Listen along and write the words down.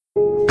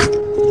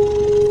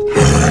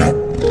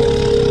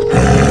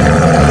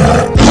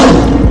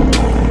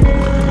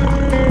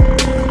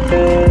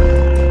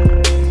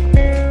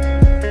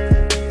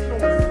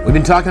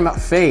talking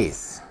about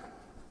faith.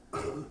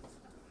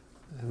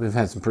 We've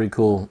had some pretty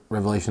cool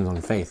revelations on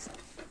faith.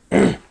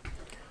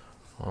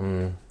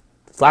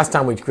 Last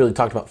time we really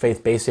talked about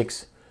faith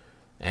basics,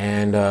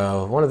 and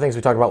one of the things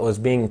we talked about was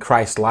being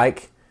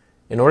Christ-like.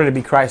 In order to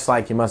be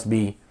Christ-like, you must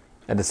be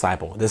a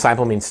disciple.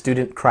 Disciple means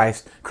student.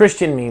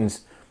 Christian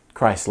means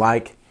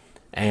Christ-like,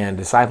 and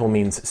disciple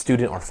means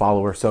student or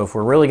follower. So if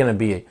we're really going to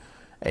be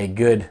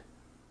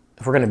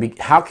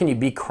how can you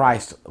be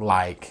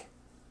Christ-like,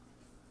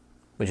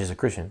 which is a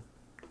Christian,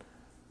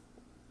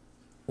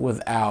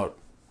 without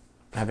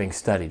having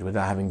studied,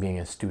 without having been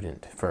a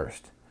student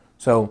first?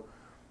 So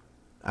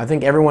I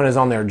think everyone is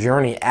on their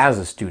journey as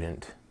a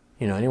student.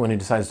 You know, anyone who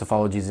decides to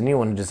follow Jesus,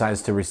 anyone who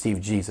decides to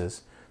receive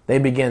Jesus, they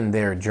begin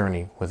their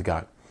journey with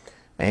God.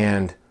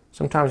 And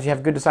sometimes you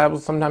have good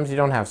disciples, sometimes you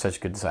don't have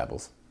such good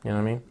disciples. You know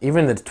what I mean?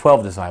 Even the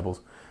 12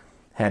 disciples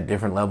had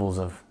different levels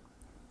of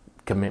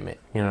commitment.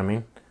 You know what I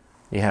mean?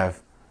 You have,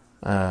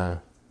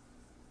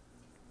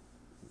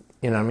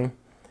 you know what I mean?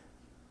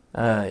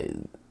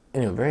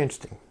 Anyway, very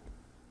interesting.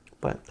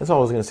 But that's all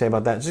I was going to say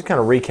about that. Just kind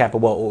of recap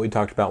about what we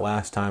talked about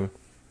last time,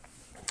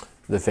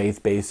 the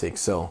faith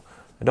basics. So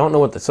I don't know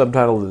what the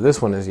subtitle of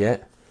this one is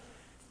yet.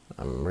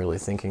 I'm really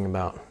thinking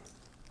about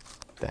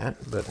that.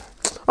 But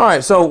all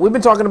right, so we've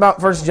been talking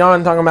about 1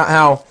 John, talking about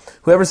how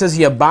whoever says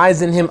he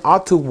abides in him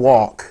ought to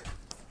walk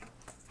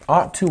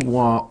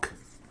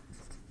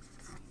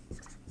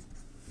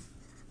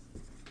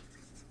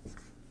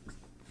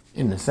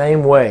in the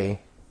same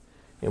way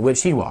in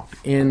which he walked.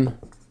 In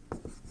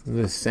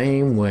the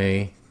same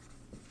way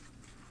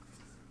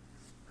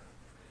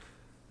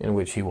in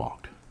which he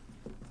walked.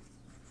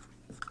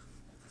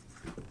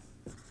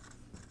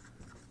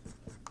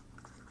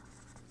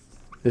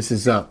 This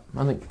is I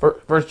think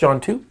 1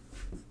 John 2,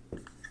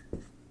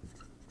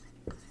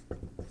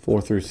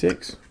 4 through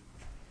 6.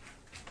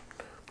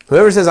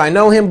 Whoever says, I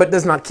know him, but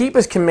does not keep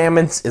his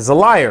commandments is a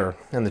liar,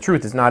 and the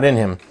truth is not in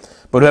him.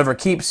 But whoever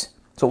keeps...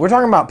 So we're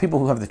talking about people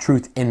who have the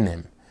truth in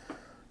them.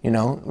 You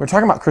know, we're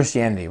talking about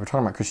Christianity. We're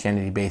talking about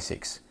Christianity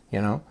basics,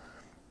 you know.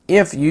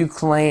 If you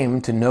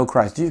claim to know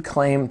Christ, you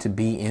claim to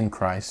be in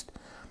Christ,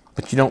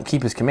 but you don't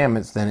keep his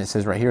commandments, then it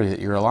says right here that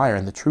you're a liar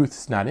and the truth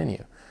is not in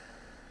you.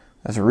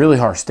 That's a really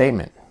harsh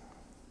statement.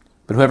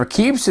 But whoever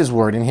keeps his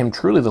word, in him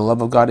truly the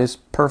love of God is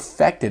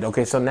perfected.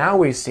 Okay, so now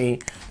we see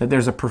that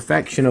there's a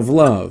perfection of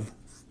love.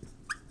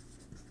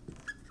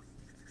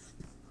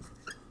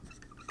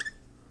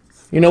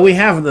 You know, we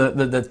have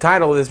the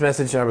title of this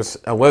message, I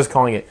was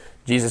calling it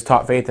Jesus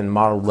Taught Faith and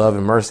Modeled Love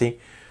and Mercy.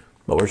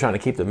 But we're trying to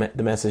keep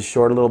the message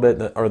short a little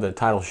bit, or the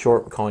title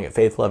short, calling it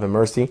Faith, Love, and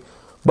Mercy.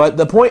 But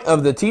the point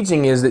of the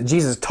teaching is that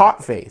Jesus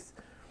taught faith,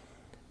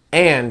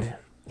 and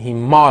he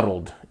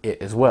modeled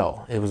it as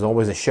well. It was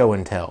always a show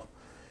and tell.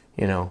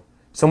 You know,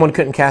 someone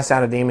couldn't cast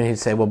out a demon, he'd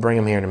say, well, bring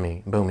him here to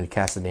me. Boom, he'd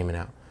cast the demon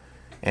out.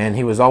 And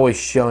he was always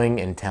showing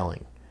and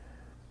telling.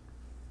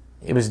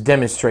 It was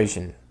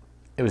demonstration.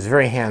 It was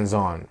very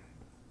hands-on.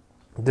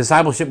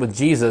 Discipleship with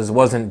Jesus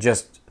wasn't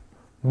just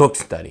book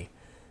study.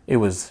 It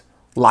was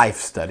life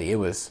study. It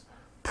was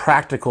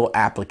practical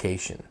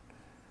application.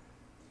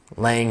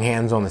 Laying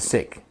hands on the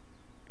sick.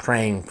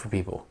 Praying for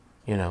people,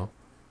 you know.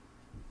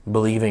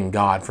 Believing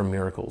God for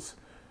miracles.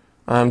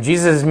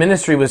 Jesus'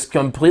 ministry was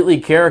completely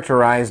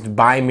characterized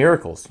by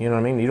miracles. You know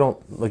what I mean? You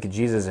don't look at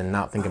Jesus and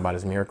not think about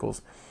his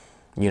miracles.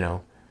 You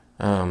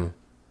know.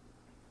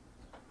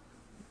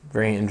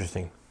 Very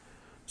interesting.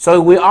 So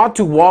we ought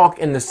to walk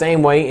in the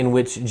same way in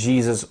which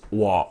Jesus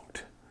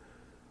walked.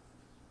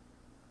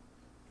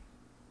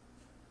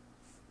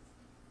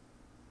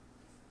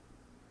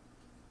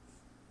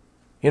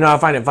 You know, I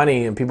find it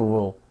funny, and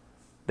people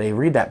they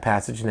read that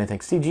passage and they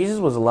think, see, Jesus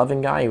was a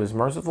loving guy, he was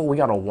merciful, we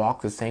got to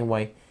walk the same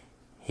way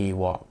he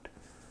walked.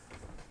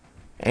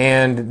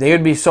 And they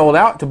would be sold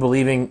out to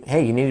believing,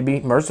 hey, you need to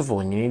be merciful,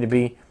 and you need to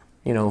be,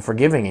 you know,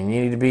 forgiving, and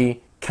you need to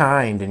be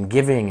kind and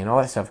giving and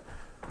all that stuff.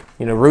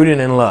 You know, rooted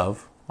in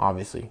love,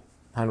 obviously.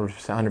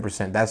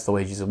 100%. That's the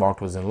way Jesus walked,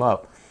 was in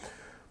love.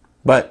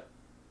 But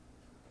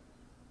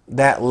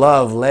that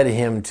love led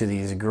him to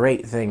these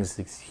great things,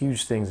 these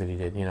huge things that he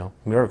did, you know,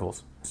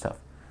 miracles and stuff.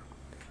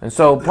 And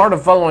so part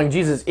of following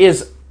Jesus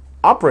is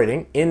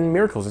operating in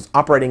miracles. It's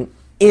operating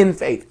in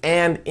faith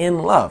and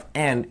in love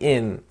and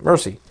in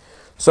mercy.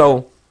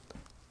 So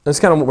that's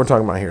kind of what we're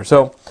talking about here.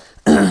 So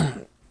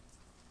the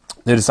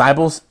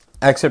disciples,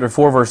 Acts chapter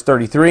 4, verse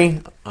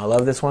 33. I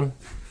love this one.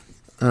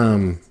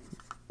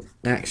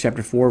 Acts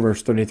chapter 4,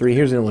 verse 33.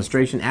 Here's an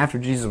illustration. After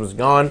Jesus was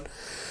gone,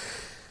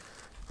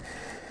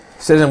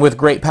 it says, and with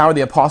great power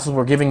the apostles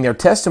were giving their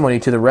testimony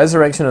to the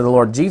resurrection of the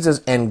Lord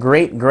Jesus, and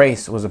great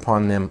grace was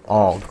upon them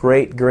all.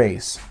 Great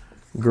grace.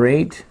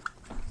 Great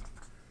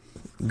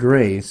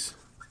grace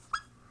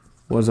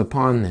was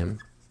upon them.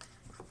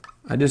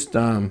 I just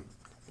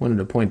wanted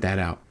to point that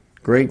out.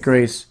 Great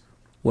grace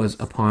was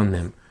upon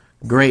them.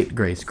 Great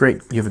grace.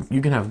 Great. You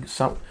can have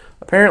some.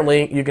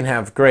 Apparently, you can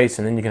have grace,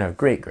 and then you can have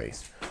great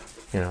grace.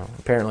 You know,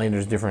 apparently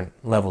there's different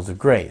levels of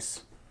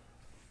grace.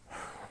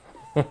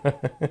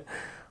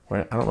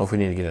 I don't know if we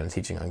need to get into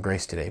teaching on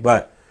grace today,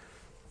 but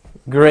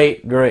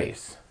Great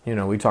grace.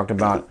 We talked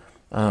about,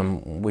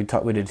 we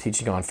did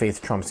teaching on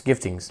faith trumps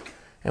giftings,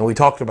 and we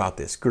talked about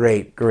this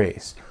great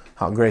grace,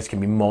 how grace can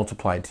be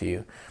multiplied to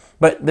you.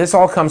 But this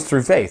all comes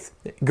through faith.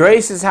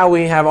 Grace is how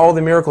we have all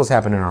the miracles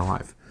happen in our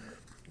life.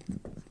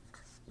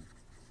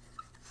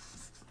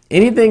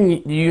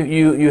 Anything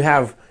you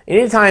have,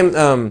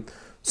 anytime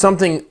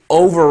something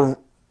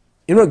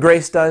you know what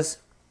grace does?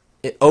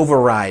 It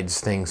overrides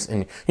things.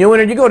 And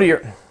when you go to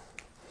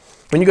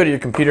your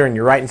computer and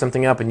you're writing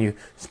something up and you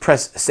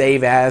press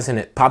save as and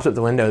it pops up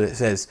the window that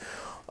says,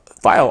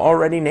 file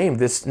already named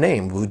this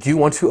name. Would you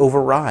want to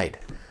override?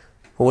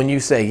 Well, when you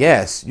say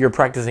yes, you're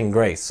practicing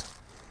grace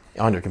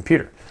on your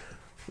computer.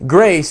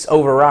 Grace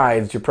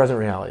overrides your present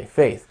reality.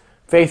 Faith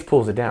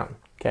pulls it down.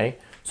 Okay?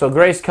 So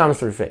grace comes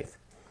through faith.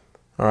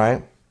 All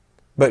right?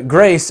 But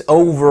grace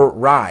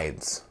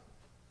overrides.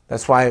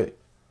 That's why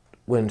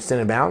when sin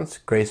abounds,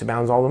 grace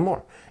abounds all the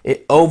more.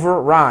 It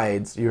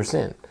overrides your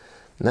sin.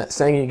 Not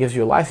saying it gives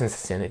you a license to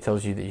sin. It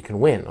tells you that you can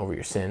win over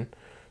your sin.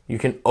 You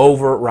can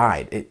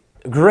override.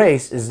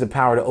 Grace is the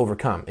power to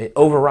overcome. It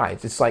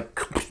overrides. It's like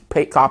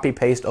copy,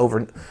 paste,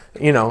 over,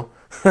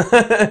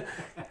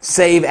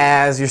 save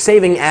as. You're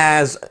saving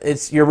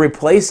as. You're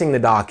replacing the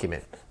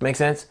document. Make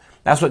sense?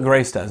 That's what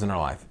grace does in our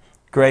life.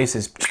 Grace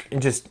it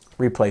just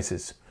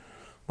replaces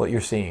what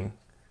you're seeing.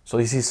 So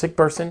you see a sick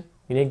person,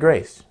 you need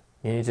grace.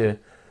 You need to,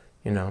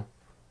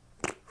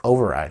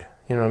 override.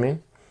 You know what I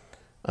mean?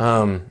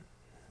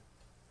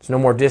 There's no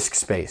more disk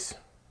space.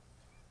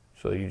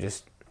 So you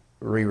just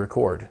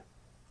re-record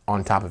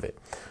on top of it.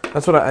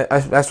 That's what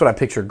I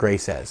picture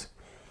grace as.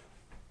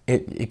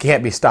 It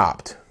can't be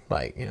stopped.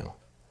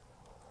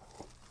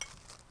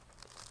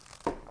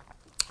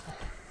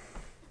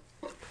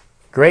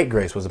 Great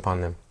grace was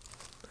upon them.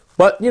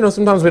 But,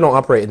 sometimes we don't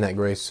operate in that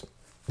grace.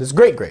 This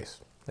great grace.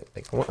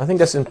 I think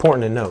that's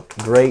important to note.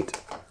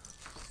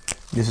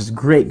 This is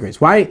great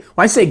grace. Why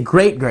say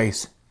great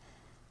grace?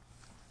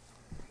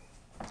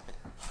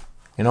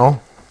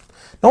 No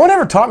one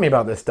ever taught me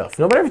about this stuff.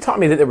 Nobody ever taught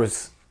me that there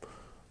was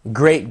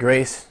great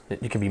grace,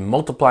 that you can be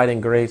multiplied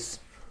in grace.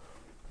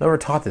 Never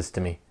taught this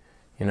to me,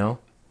 I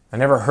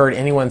never heard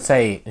anyone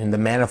say in the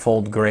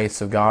manifold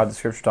grace of God, the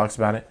scripture talks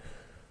about it.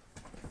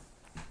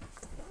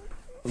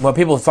 What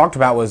people talked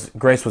about was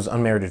grace was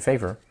unmerited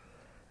favor.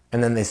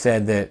 And then they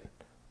said that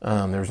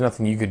there was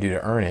nothing you could do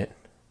to earn it.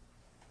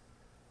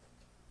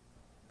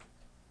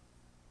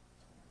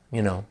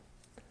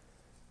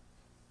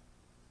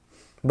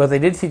 But they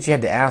did teach you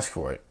had to ask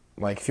for it.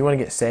 Like, if you want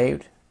to get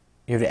saved,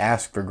 you have to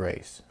ask for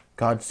grace.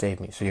 God saved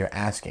me, so you're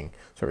asking.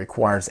 So it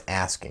requires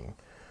asking.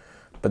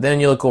 But then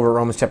you look over at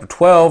Romans chapter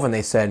 12, and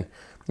they said,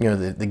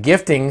 the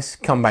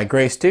giftings come by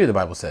grace too, the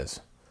Bible says,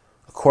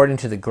 according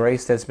to the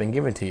grace that's been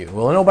given to you.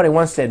 Well, nobody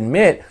wants to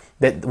admit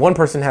that one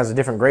person has a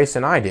different grace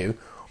than I do.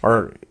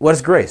 Or what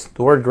is grace?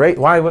 The word grace.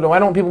 Why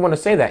don't people want to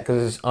say that?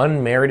 Because it's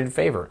unmerited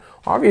favor.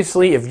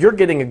 Obviously, if you're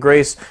getting a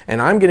grace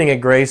and I'm getting a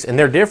grace and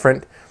they're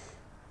different,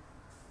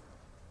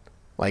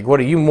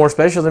 what, are you more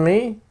special than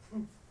me?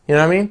 You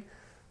know what I mean?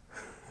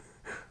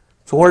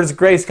 So where does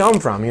grace come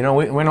from? I don't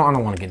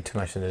want to get too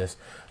much into this.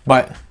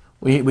 But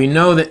we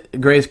know that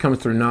grace comes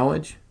through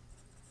knowledge.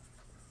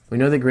 We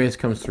know that grace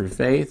comes through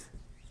faith.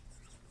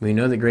 We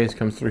know that grace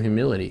comes through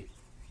humility.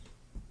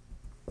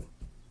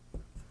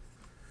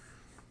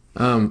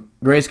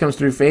 Grace comes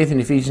through faith in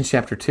Ephesians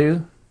chapter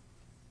 2.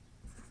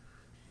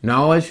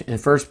 Knowledge in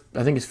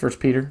I think it's 1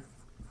 Peter.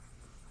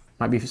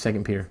 Might be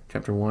 2 Peter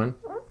chapter 1.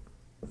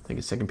 I think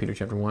it's 2 Peter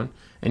chapter 1.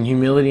 And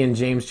humility in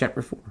James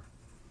chapter 4.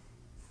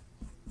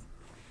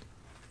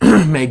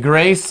 May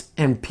grace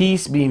and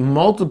peace be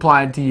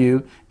multiplied to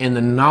you in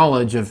the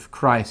knowledge of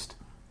Christ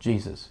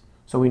Jesus.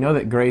 So we know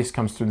that grace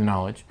comes through the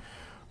knowledge.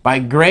 By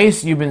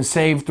grace you've been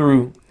saved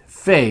through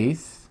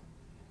faith,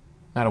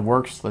 not of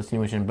works, lest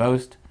anyone should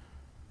boast.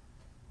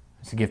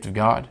 It's a gift of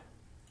God,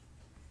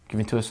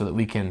 given to us so that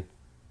we can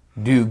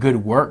do good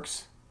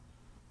works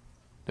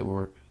that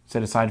were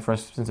set aside for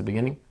us since the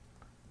beginning.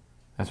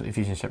 That's what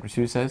Ephesians chapter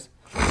 2 says.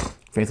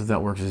 Faith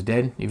without works is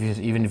dead.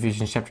 Even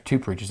Ephesians chapter 2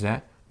 preaches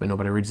that, but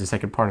nobody reads the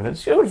second part of it.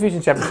 Let's go to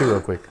Ephesians chapter 2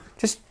 real quick.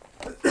 Just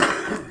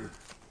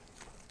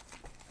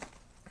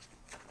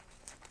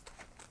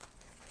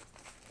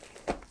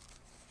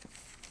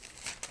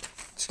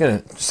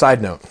gonna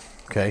side note,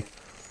 okay?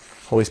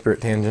 Holy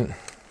Spirit tangent.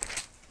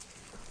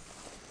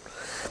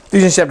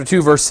 Ephesians chapter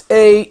 2, verse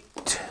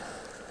 8.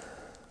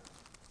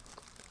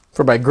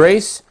 For by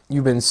grace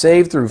you've been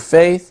saved through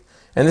faith,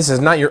 and this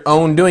is not your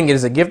own doing, it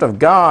is a gift of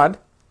God,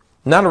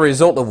 not a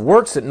result of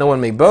works that no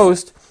one may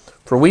boast.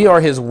 For we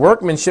are his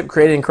workmanship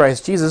created in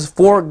Christ Jesus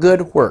for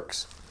good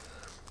works,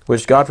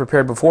 which God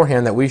prepared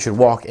beforehand that we should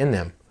walk in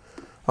them.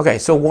 Okay,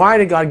 so why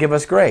did God give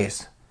us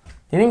grace?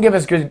 He didn't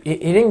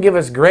give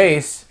us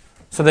grace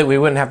so that we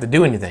wouldn't have to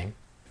do anything.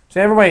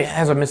 So everybody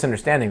has a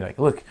misunderstanding. Like,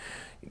 look,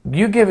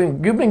 you've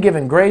been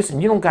given grace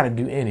and you don't got to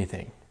do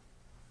anything.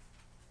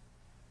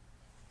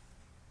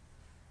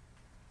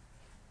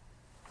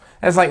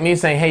 That's like me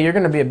saying, hey, you're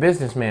going to be a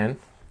businessman.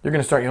 You're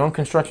going to start your own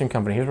construction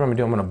company. Here's what I'm going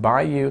to do. I'm going to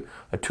buy you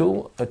a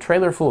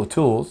trailer full of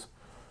tools.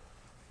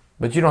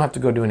 but you don't have to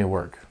go do any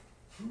work.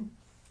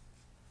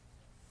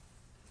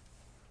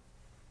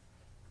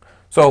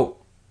 So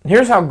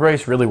here's how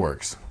grace really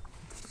works.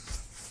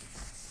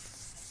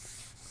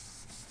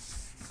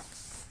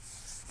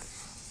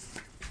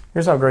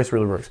 Here's how grace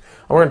really works.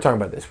 And we're going to talk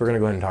about this. We're going to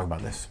go ahead and talk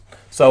about this.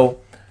 So,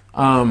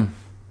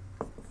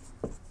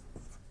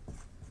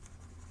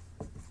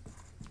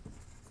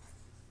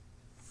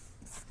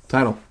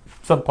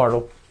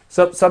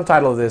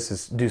 subtitle of this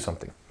is do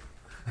something.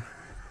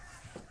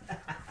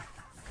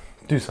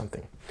 Do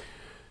something.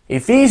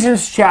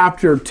 Ephesians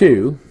chapter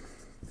 2,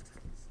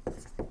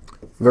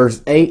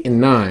 verse 8 and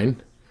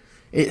 9,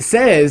 it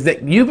says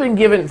that you've been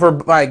given, for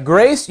by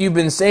grace you've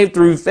been saved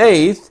through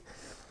faith,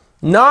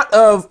 not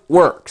of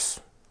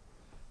works,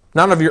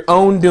 not of your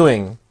own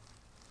doing.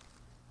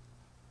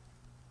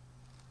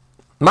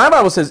 My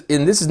Bible says,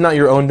 and this is not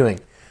your own doing,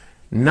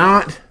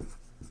 not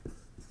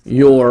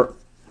your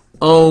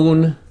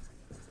own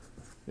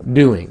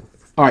doing.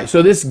 All right,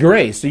 so this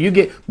grace, so you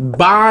get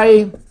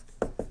by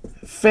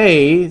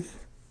faith,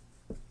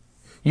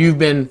 you've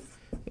been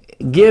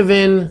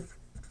given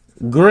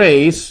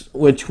grace,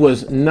 which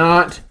was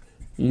not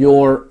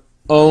your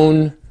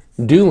own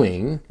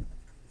doing.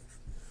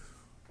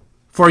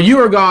 For you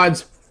are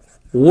God's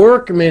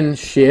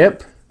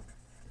workmanship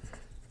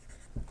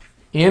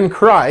in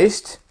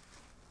Christ,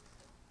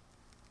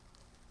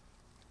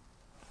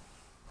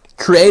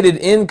 created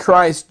in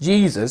Christ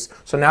Jesus.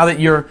 So now that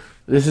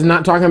this is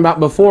not talking about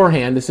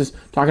beforehand, this is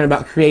talking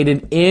about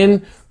created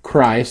in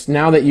Christ.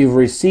 Now that you've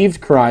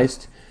received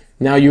Christ,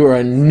 now you are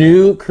a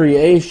new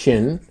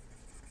creation,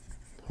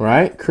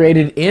 right?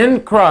 Created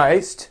in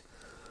Christ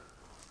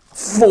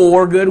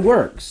for good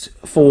works.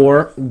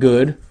 For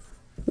good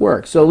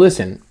works. So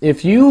listen,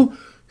 if you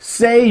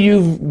say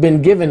you've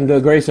been given the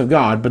grace of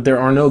God, but there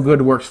are no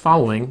good works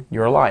following,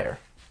 you're a liar.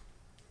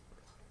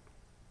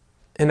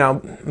 And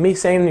now, me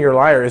saying you're a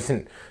liar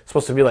isn't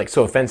supposed to be like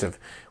so offensive.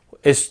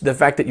 It's the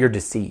fact that you're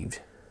deceived.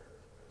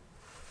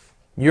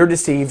 You're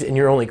deceived and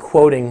you're only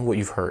quoting what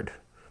you've heard.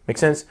 Make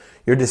sense?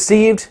 You're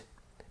deceived.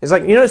 It's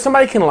like,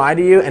 somebody can lie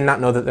to you and not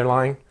know that they're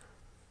lying.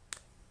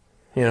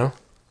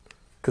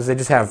 Because they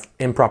just have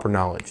improper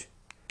knowledge.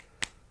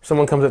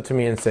 Someone comes up to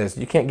me and says,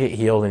 you can't get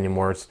healed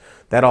anymore.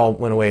 That all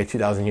went away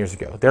 2,000 years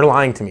ago. They're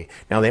lying to me.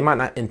 Now, they might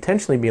not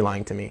intentionally be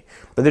lying to me,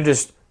 but they're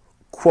just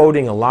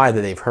quoting a lie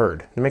that they've heard.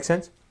 Does that make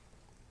sense?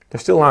 They're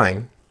still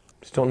lying.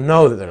 Just don't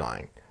know that they're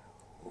lying.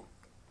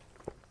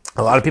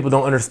 A lot of people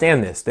don't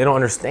understand this. They don't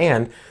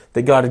understand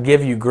that God would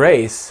give you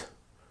grace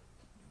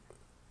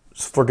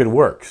for good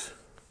works.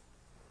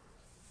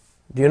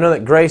 Do you know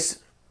that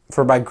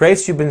for by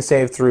grace you've been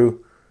saved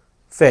through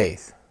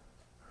faith?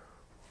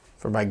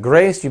 For by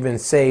grace you've been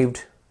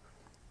saved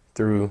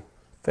through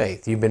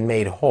faith. You've been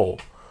made whole.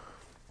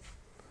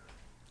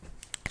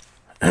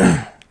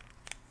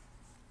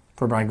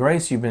 For by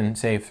grace you've been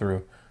saved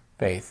through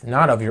faith,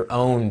 not of your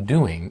own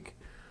doing,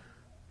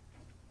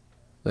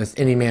 lest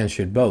any man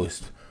should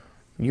boast.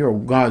 You're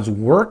God's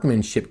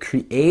workmanship,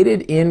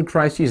 created in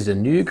Christ Jesus, a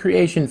new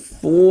creation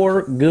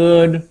for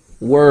good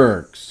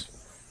works.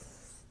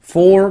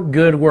 For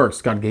good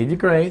works. God gave you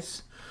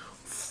grace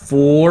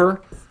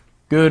for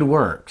good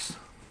works.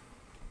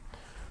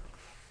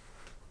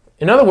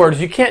 In other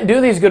words, you can't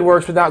do these good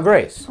works without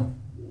grace.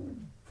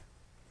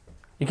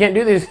 You can't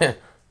do these...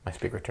 My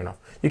speaker turned off.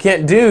 You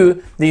can't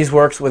do these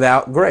works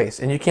without grace.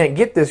 And you can't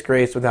get this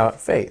grace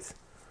without faith,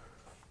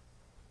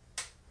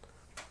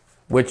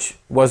 which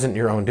wasn't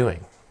your own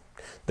doing.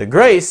 The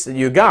grace that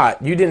you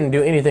got, you didn't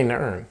do anything to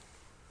earn.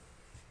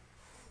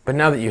 But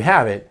now that you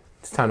have it,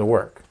 it's time to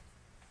work.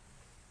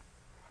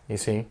 You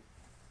see?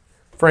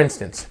 For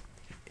instance,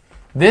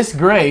 this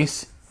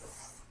grace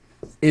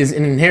is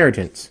an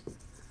inheritance.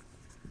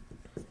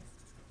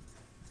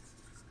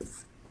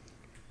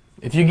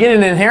 If you get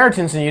an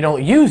inheritance and you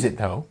don't use it,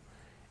 though,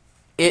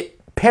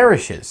 it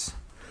perishes.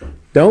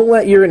 Don't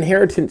let your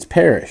inheritance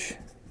perish.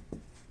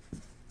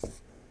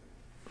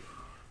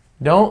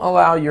 Don't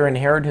allow your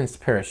inheritance to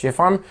perish. If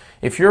I'm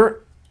your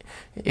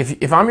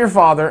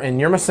father and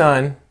you're my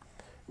son,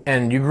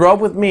 and you grow up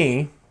with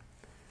me,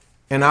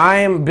 and I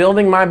am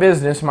building my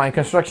business, my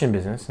construction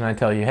business, and I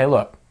tell you, hey,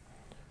 look,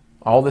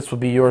 all this will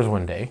be yours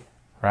one day,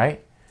 right?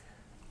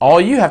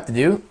 All you have to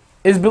do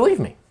is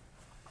believe me.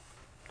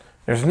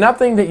 There's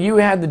nothing that you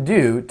had to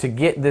do to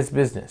get this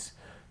business.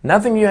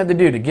 Nothing you had to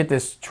do to get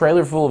this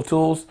trailer full of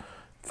tools,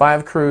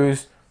 5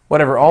 crews,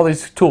 whatever, all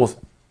these tools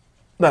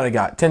that I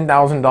got,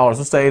 $10,000.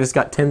 Let's say I just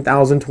got $10,000,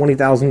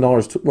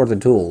 $20,000 worth of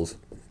tools.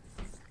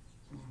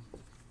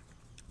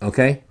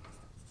 Okay?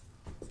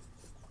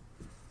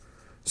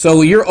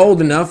 So you're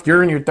old enough,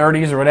 you're in your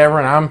 30s or whatever,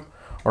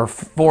 or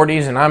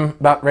 40s, and I'm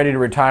about ready to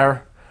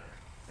retire,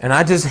 and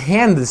I just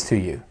hand this to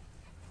you.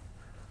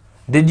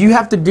 Did you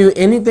have to do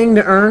anything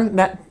to earn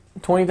that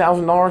 $20,000,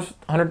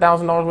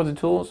 $100,000 worth of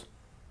tools?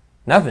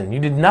 Nothing. You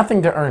did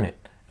nothing to earn it.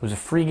 It was a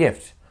free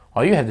gift.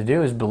 All you had to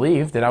do is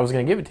believe that I was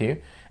going to give it to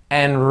you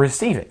and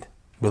receive it.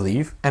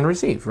 Believe and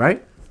receive,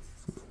 right?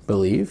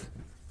 Believe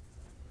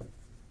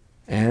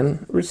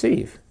and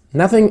receive.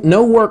 Nothing,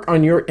 no work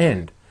on your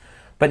end.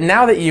 But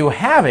now that you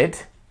have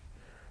it,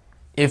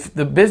 if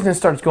the business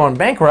starts going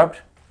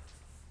bankrupt,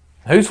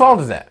 whose fault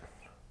is that?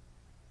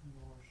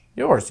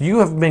 Yours. You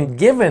have been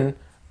given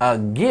a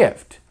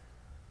gift.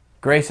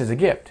 Grace is a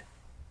gift.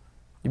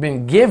 You've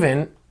been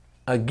given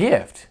a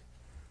gift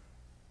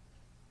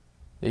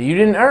that you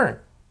didn't earn.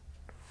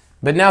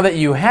 But now that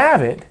you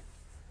have it,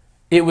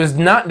 it was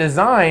not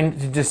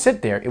designed to just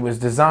sit there. It was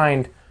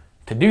designed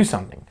to do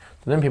something.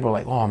 So then people are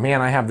like, oh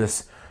man, I have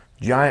this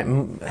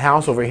giant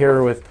house over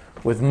here with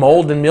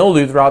mold and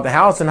mildew throughout the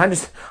house, and I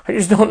just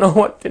don't know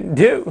what to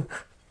do.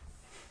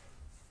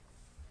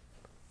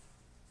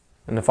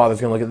 And the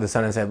father's going to look at the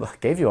son and say, look, I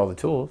gave you all the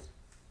tools.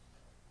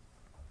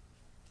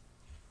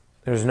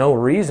 There's no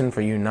reason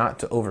for you not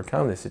to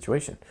overcome this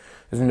situation.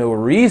 There's no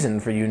reason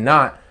for you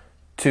not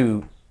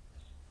to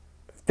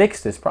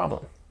fix this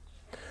problem.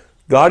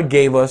 God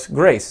gave us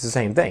grace. It's the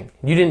same thing.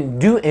 You didn't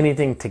do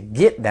anything to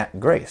get that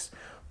grace.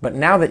 But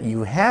now that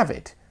you have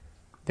it,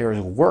 there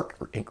is work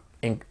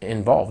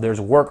involved. There's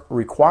work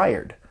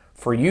required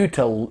for you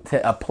to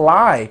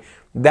apply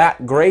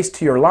that grace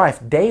to your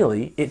life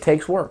daily. It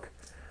takes work.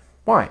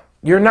 Why?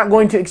 You're not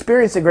going to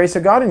experience the grace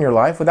of God in your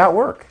life without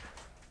work.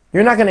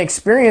 You're not going to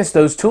experience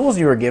those tools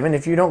you were given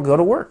if you don't go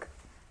to work.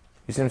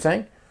 You see what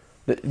I'm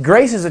saying?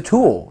 Grace is a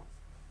tool.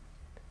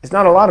 It's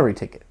not a lottery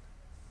ticket.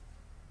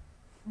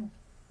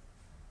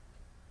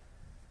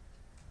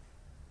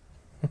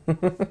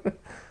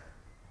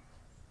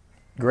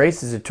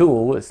 Grace is a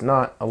tool. It's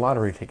not a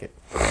lottery ticket.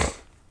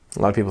 A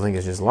lot of people think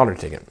it's just a lottery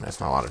ticket. That's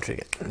not a lottery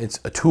ticket. It's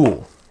a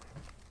tool.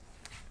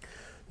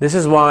 This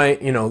is why,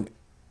 you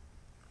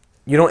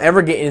don't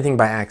ever get anything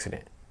by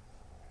accident.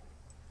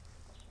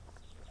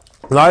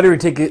 Lottery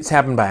tickets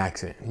happen by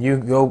accident. You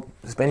go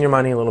spend your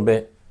money a little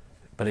bit,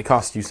 but it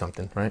costs you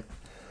something, right?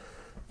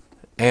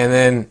 And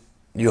then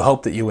you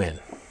hope that you win.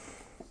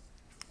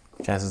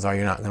 Chances are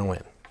you're not going to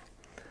win,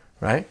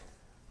 right?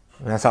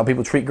 And that's how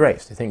people treat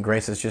grace. They think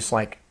grace is just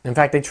like, in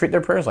fact, they treat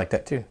their prayers like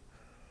that too.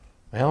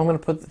 Well, I'm going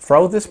to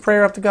throw this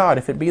prayer up to God,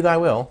 if it be thy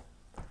will.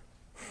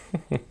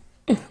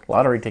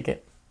 Lottery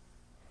ticket.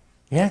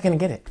 You're not going to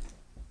get it.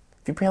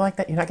 If you pray like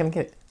that, you're not going to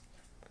get it.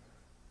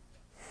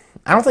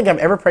 I don't think I've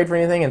ever prayed for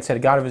anything and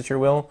said, God, if it's your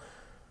will,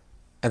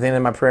 at the end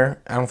of my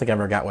prayer, I don't think I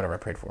ever got whatever I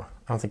prayed for.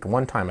 I don't think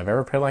one time I've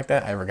ever prayed like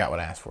that, I ever got what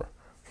I asked for.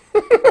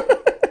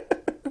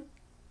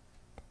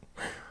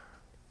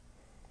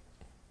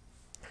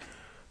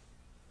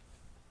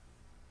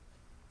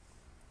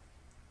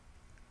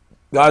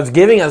 God's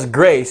giving us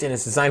grace, and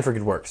it's designed for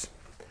good works.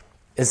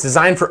 It's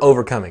designed for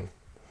overcoming.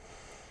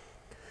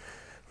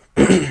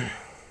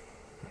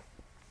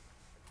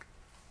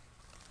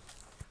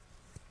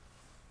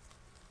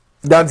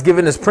 God's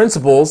given us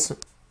principles,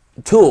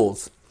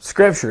 tools,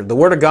 scripture, the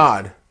Word of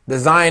God,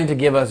 designed to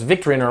give us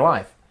victory in our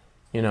life,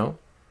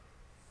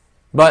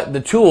 But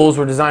the tools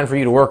were designed for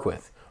you to work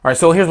with. All right,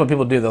 so here's what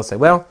people do. They'll say,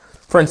 well,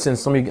 for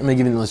instance, let me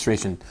give you an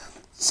illustration.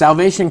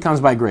 Salvation comes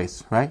by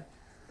grace, right?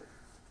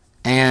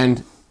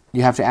 And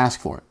you have to ask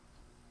for it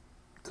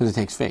because it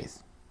takes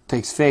faith. It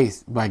takes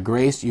faith. By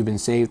grace, you've been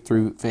saved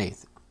through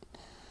faith.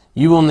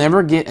 You will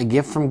never get a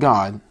gift from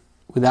God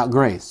without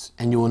grace,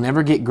 and you will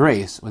never get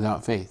grace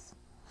without faith.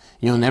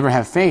 You'll never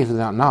have faith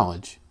without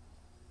knowledge.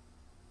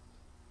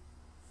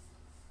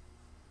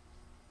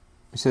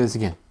 Let me say this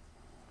again.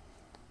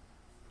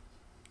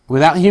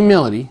 Without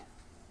humility,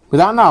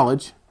 without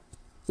knowledge,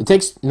 it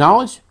takes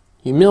knowledge,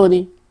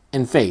 humility,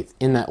 and faith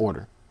in that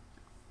order.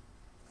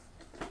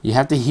 You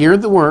have to hear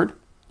the word.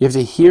 You have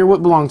to hear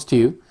what belongs to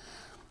you.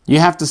 You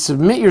have to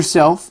submit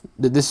yourself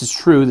that this is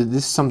true, that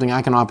this is something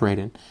I can operate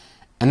in.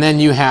 And then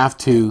you have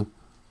to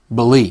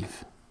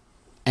believe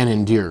and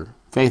endure.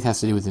 Faith has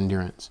to do with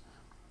endurance.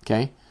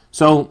 Okay?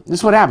 So this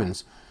is what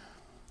happens.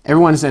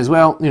 Everyone says,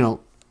 well,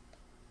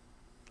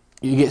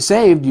 you get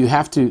saved, you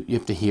have to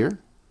hear,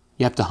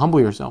 you have to humble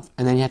yourself,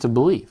 and then you have to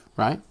believe,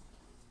 right?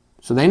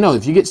 So they know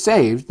if you get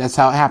saved, that's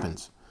how it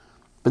happens.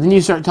 But then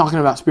you start talking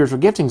about spiritual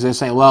giftings, they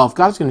say, well, if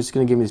God's just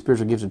going to give me the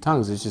spiritual gifts of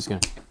tongues, it's going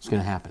to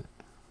happen.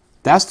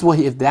 That's the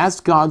way. If that's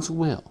God's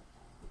will,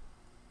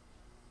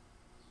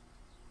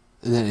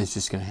 then it's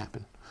just going to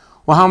happen.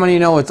 Well, how many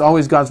know it's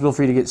always God's will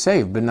for you to get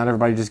saved, but not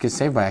everybody just gets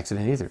saved by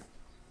accident either?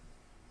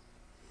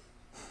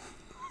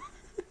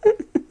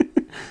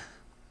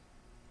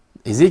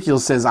 Ezekiel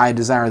says, I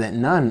desire that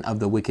none of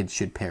the wicked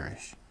should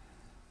perish.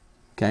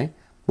 Okay?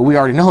 But we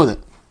already know that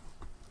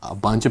a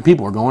bunch of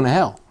people are going to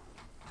hell.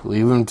 We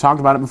even talked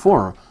about it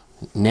before.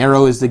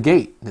 Narrow is the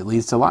gate that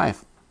leads to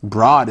life.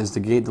 Broad is the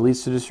gate that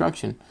leads to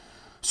destruction.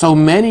 So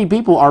many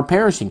people are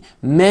perishing.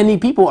 Many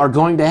people are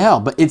going to hell.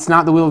 But it's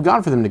not the will of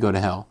God for them to go to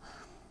hell.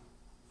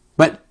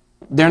 But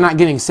they're not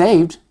getting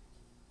saved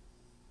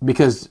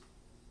because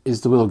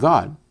it's the will of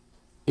God.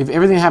 If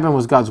everything that happened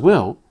was God's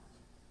will,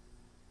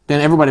 then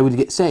everybody would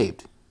get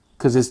saved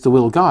because it's the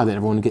will of God that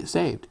everyone would get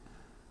saved.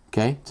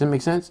 Okay? Does that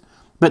make sense?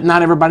 But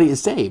not everybody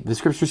is saved. The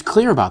scripture is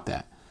clear about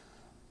that.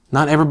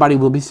 Not everybody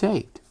will be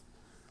saved.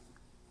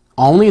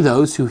 Only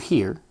those who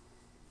hear,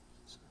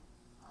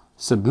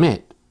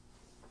 submit,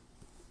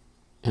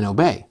 and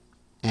obey,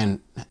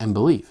 and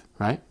believe,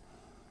 right?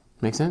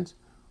 Make sense?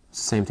 It's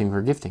the same thing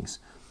for giftings.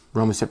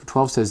 Romans chapter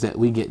 12 says that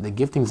we get the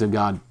giftings of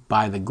God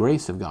by the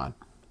grace of God.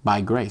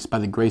 By grace, by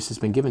the grace that's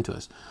been given to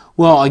us.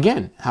 Well,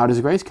 again, how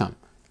does grace come?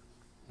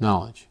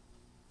 Knowledge,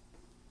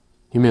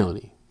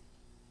 humility,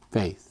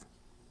 faith.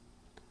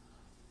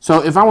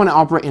 So if I want to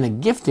operate in a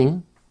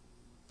gifting,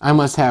 I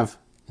must have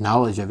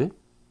knowledge of it.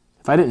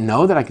 If I didn't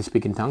know that I could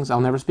speak in tongues, I'll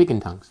never speak in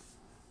tongues.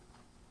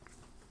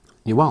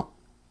 You won't.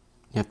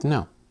 You have to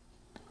know.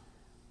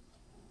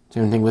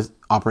 Same thing with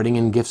operating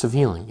in gifts of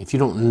healing. If you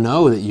don't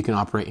know that you can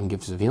operate in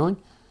gifts of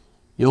healing,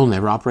 you'll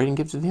never operate in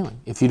gifts of healing.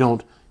 If you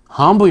don't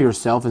humble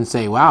yourself and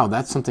say, wow,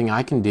 that's something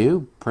I can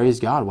do,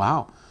 praise God,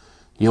 wow,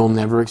 you'll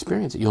never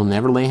experience it. You'll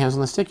never lay hands on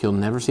the sick. You'll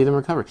never see them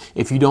recover.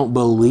 If you don't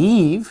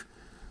believe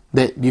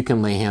that you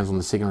can lay hands on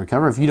the sick and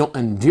recover, if you don't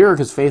endure,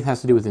 because faith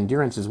has to do with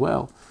endurance as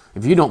well,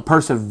 if you don't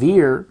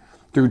persevere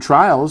through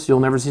trials, you'll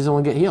never see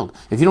someone get healed.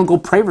 If you don't go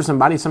pray for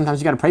somebody,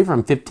 sometimes you got to pray for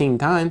them 15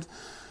 times,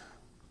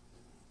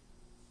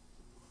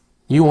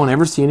 you won't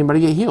ever see anybody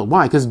get healed.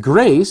 Why? Because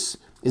grace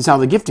is how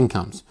the gifting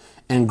comes.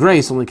 And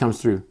grace only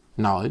comes through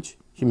knowledge,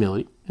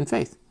 humility, and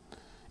faith.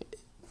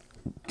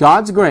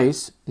 God's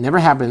grace never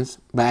happens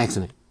by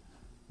accident.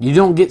 You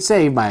don't get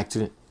saved by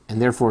accident,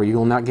 and therefore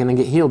you're not going to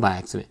get healed by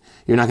accident.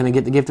 You're not going to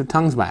get the gift of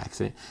tongues by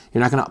accident.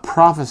 You're not going to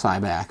prophesy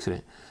by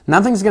accident.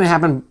 Nothing's going to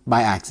happen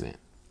by accident.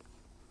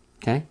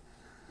 Okay?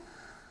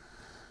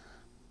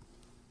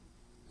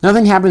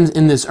 Nothing happens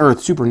in this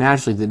earth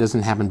supernaturally that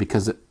doesn't happen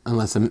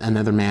unless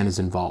another man is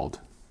involved.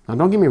 Now,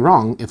 don't get me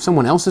wrong. If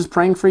someone else is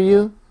praying for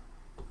you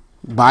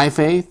by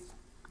faith,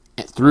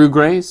 through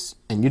grace,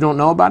 and you don't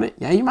know about it,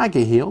 yeah, you might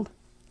get healed.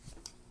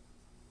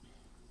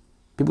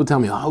 People tell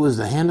me, oh, it was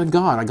the hand of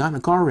God. I got in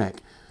a car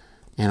wreck,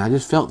 and I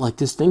just felt like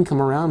this thing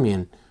come around me,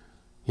 and,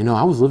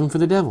 I was living for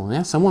the devil.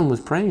 Yeah, someone was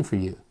praying for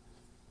you.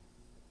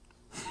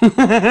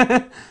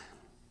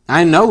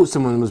 I know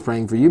someone was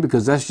praying for you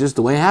because that's just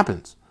the way it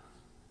happens.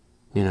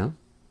 People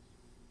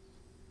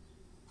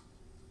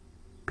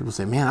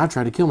say, man, I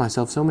tried to kill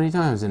myself so many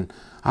times, and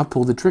I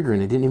pulled the trigger,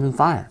 and it didn't even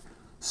fire.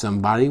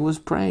 Somebody was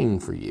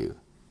praying for you.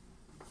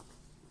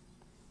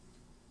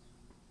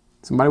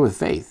 Somebody with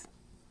faith.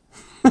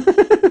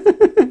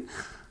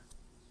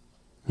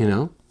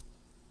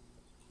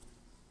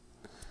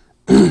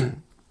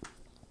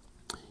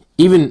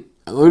 Even,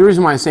 the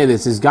reason why I say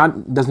this is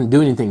God doesn't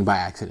do anything by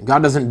accident.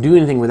 God doesn't do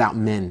anything without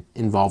men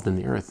involved in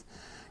the earth.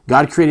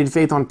 God created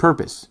faith on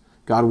purpose.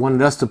 God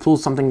wanted us to pull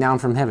something down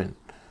from heaven.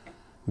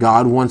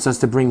 God wants us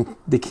to bring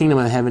the kingdom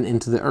of heaven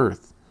into the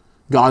earth.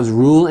 God's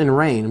rule and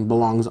reign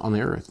belongs on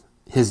the earth.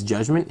 His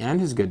judgment and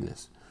his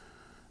goodness.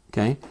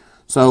 Okay?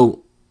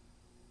 So,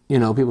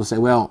 people say,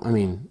 well,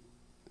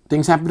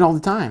 things happen all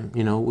the time,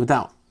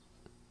 without.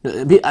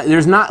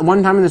 There's not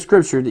one time in the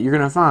scripture that you're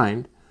going to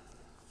find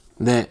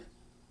that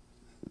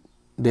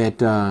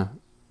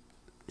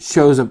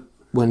shows up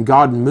when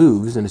God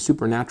moves in a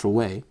supernatural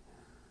way,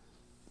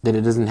 that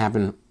it doesn't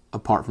happen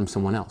apart from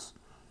someone else.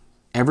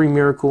 Every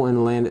miracle in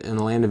the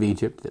land of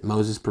Egypt that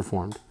Moses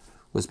performed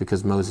was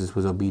because Moses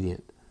was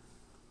obedient.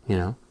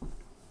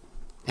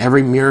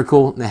 Every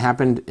miracle that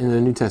happened in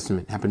the New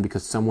Testament happened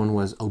because someone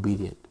was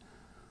obedient.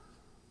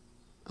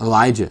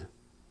 Elijah,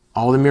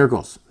 all the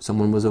miracles,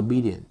 someone was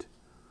obedient.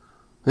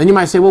 Then you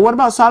might say, well, what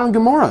about Sodom and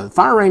Gomorrah?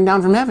 Fire rained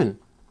down from heaven,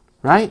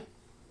 right?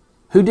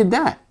 Who did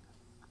that?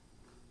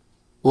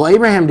 Well,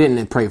 Abraham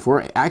didn't pray for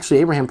it.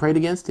 Actually, Abraham prayed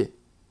against it.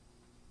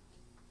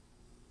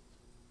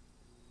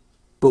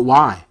 But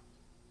why?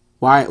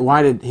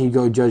 Why did he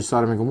go judge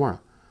Sodom and Gomorrah?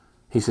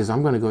 He says,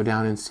 I'm going to go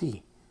down and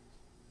see,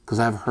 because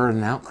I've heard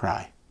an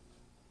outcry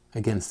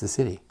against the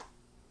city.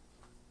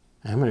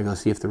 I'm going to go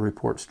see if the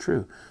report's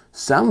true.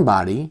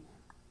 Somebody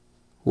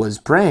was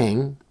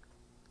praying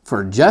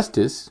for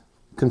justice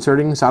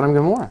concerning Sodom and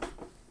Gomorrah.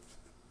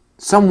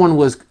 Someone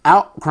was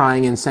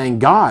outcrying and saying,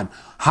 God,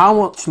 how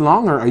much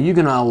longer are you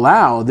going to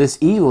allow this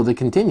evil to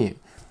continue?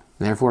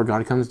 And therefore,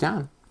 God comes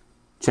down,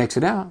 checks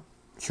it out.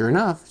 Sure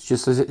enough, it's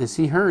just as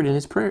he heard in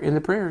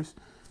the prayers,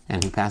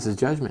 and he passes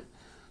judgment.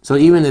 So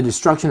even the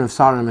destruction of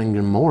Sodom and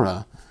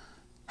Gomorrah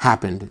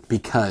happened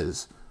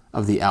because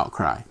of the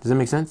outcry. Does that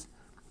make sense?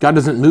 God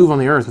doesn't move on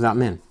the earth without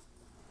men.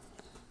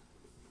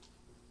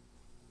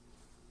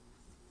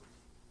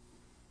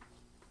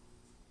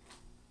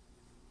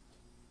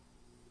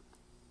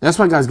 That's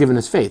why God's given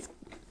us faith.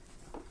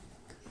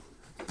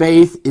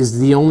 Faith is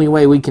the only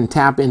way we can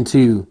tap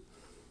into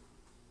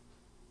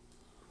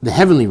the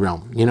heavenly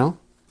realm,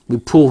 We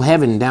pull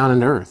heaven down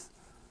into earth.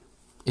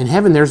 In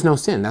heaven, there's no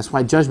sin. That's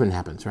why judgment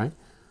happens, right?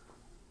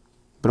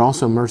 But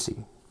also mercy.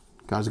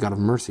 God's a God of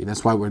mercy.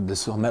 That's why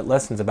this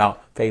lesson's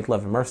about faith,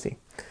 love, and mercy.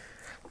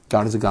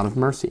 God is a God of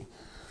mercy.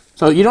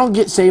 So you don't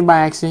get saved by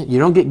accident. You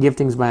don't get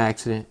giftings by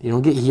accident. You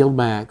don't get healed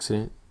by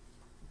accident.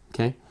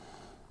 Okay?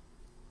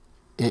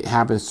 It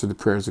happens through the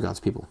prayers of God's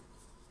people.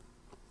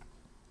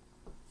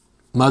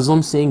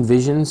 Muslims seeing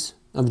visions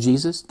of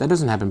Jesus, that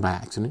doesn't happen by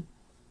accident.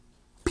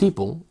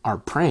 People are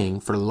praying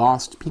for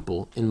lost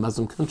people in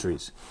Muslim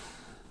countries.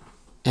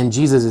 And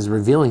Jesus is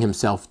revealing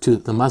himself to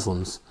the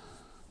Muslims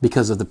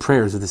because of the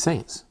prayers of the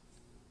saints.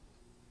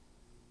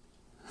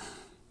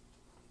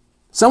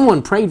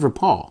 Someone prayed for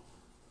Paul.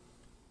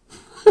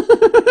 We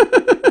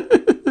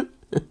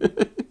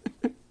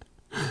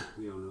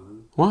don't know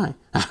who. Why?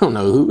 I don't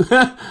know who.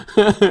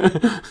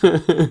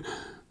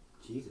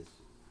 Jesus.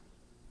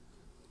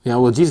 Yeah,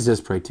 well, Jesus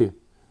does pray too.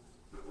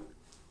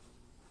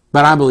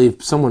 But I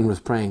believe someone was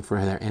praying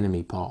for their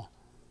enemy, Paul.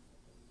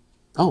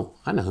 Oh,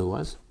 I know who it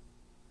was.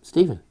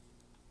 Stephen.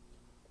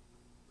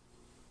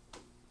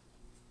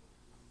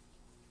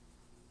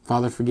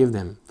 Father, forgive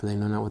them, for they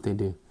know not what they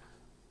do.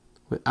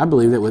 I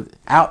believe that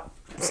without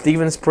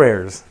Stephen's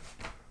prayers,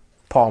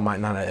 Paul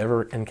might not have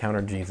ever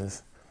encountered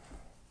Jesus.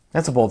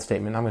 That's a bold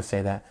statement. I'm going to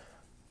say that.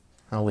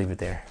 I'll leave it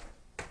there.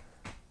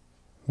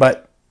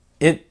 But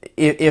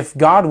if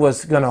God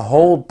was going to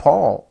hold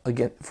Paul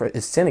for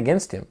his sin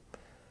against him,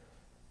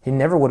 he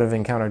never would have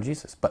encountered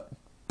Jesus.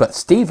 But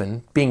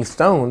Stephen, being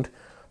stoned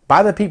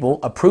by the people,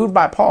 approved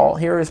by Paul,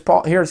 here is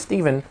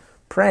Stephen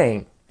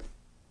praying,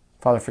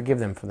 Father, forgive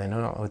them, for they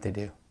know not what they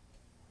do.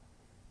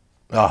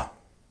 Oh,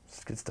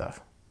 it's good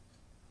stuff.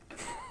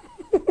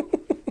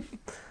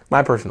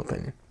 My personal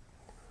opinion.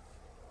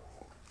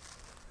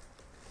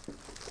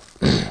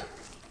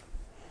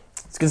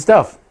 It's good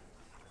stuff.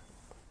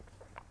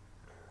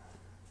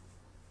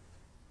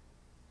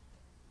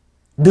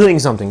 Doing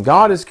something.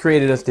 God has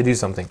created us to do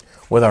something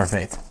with our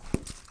faith.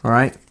 All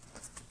right?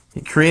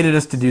 He created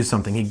us to do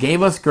something. He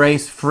gave us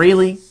grace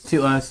freely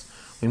to us.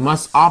 We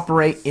must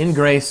operate in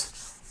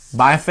grace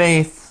by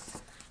faith.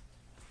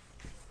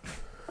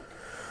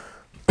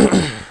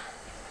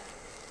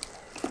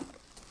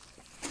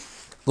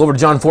 Go over to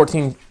John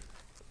 14,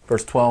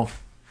 verse 12.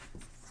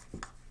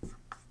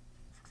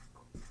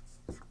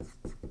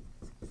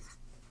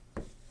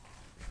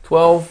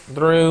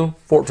 Through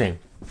 14.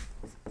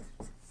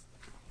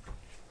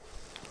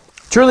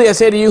 Truly I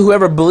say to you,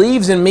 whoever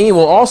believes in me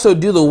will also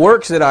do the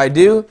works that I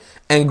do,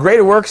 and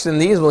greater works than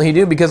these will he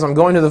do, because I'm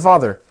going to the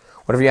Father.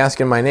 Whatever you ask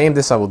in my name,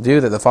 this I will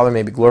do, that the Father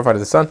may be glorified of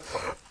the Son.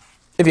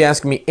 If you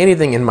ask me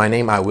anything in my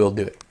name, I will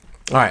do it.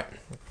 All right.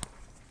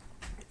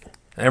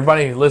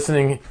 Everybody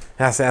listening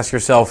has to ask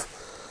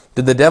yourself,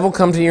 did the devil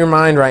come to your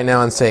mind right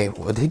now and say,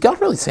 well, did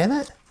God really say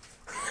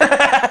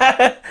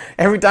that?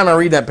 Every time I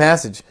read that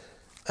passage,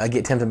 I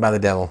get tempted by the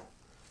devil.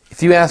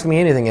 If you ask me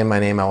anything in my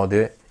name, I will do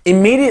it.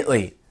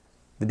 Immediately,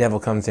 the devil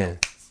comes in.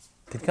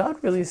 Did God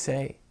really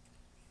say?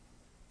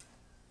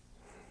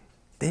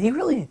 Did he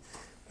really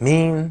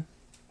mean?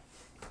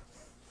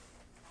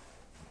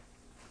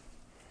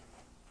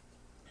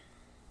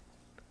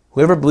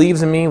 Whoever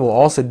believes in me will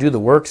also do the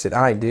works that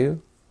I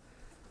do.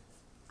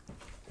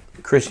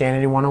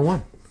 Christianity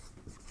 101.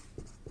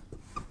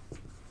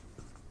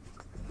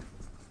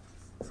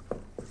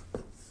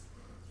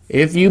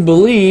 If you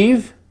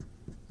believe,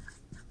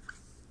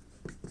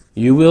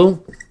 you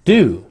will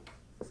do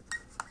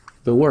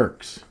the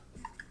works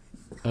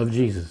of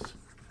Jesus.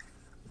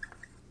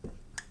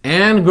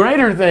 And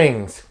greater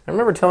things. I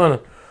remember telling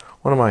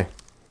one of my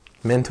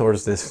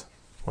mentors this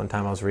one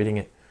time. I was reading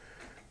it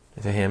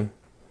to him.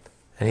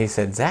 And he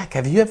said, Zach,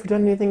 have you ever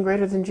done anything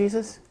greater than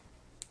Jesus?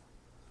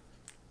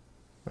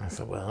 I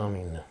said, well, I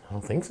mean, I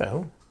don't think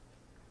so. And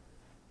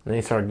then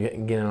he started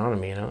getting on to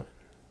me,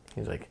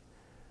 He's like,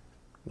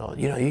 well,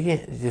 you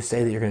can't just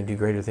say that you're going to do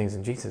greater things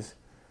than Jesus.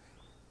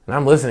 And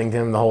I'm listening to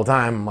him the whole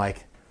time. I'm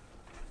like,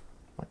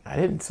 I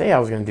didn't say I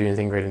was going to do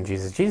anything greater than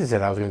Jesus. Jesus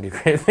said I was going to do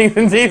greater things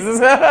than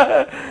Jesus.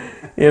 I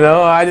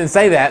didn't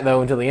say that,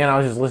 though, until the end. I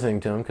was just listening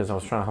to him because I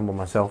was trying to humble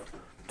myself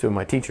to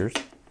my teachers,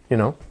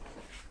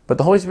 But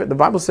the Holy Spirit, the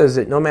Bible says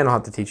that no man will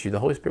have to teach you. The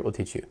Holy Spirit will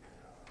teach you.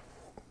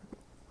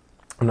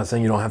 I'm not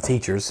saying you don't have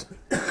teachers.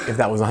 If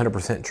that was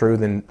 100% true,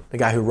 then the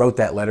guy who wrote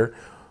that letter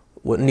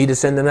wouldn't need to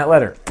send them that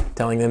letter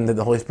telling them that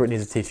the Holy Spirit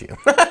needs to teach you.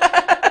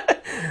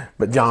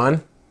 But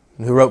John,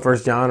 who wrote 1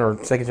 John or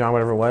 2 John,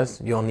 whatever it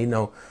was, you don't need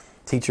no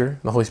teacher.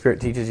 The Holy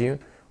Spirit teaches you.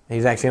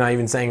 He's actually not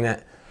even saying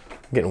that. I'm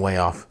getting way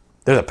off.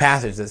 There's a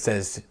passage that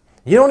says,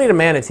 you don't need a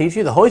man to teach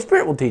you. The Holy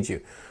Spirit will teach you.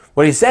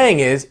 What he's saying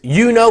is,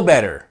 you know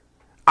better.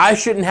 I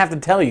shouldn't have to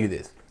tell you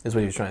this, is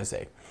what he was trying to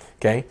say.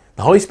 Okay?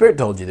 The Holy Spirit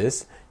told you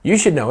this. You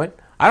should know it.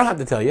 I don't have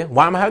to tell you.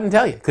 Why am I having to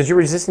tell you? Because you're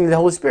resisting the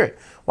Holy Spirit.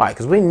 Why?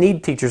 Because we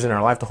need teachers in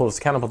our life to hold us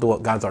accountable to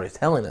what God's already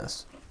telling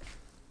us.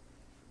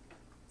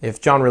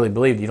 If John really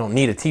believed you don't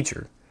need a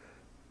teacher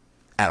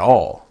at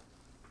all.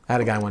 I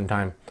had a guy one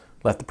time,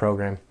 left the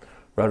program,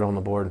 wrote it on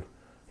the board.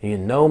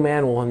 No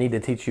man will need to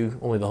teach you,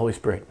 only the Holy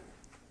Spirit.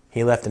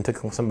 He left and took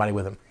somebody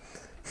with him.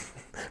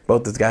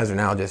 Both those guys are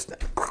now just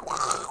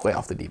way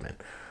off the deep end.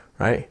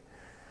 Right?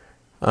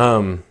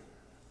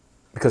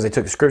 Because they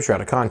took the scripture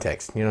out of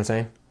context. You know what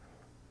I'm saying?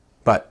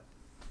 But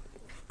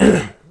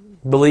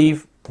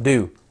believe,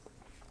 do.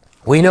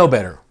 We know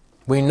better.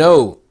 We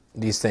know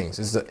these things.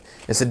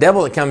 It's the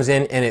devil that comes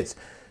in, and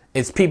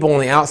it's people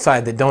on the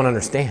outside that don't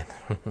understand.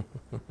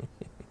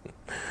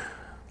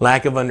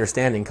 Lack of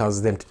understanding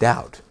causes them to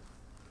doubt.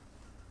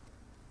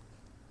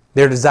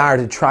 Their desire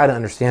to try to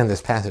understand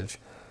this passage.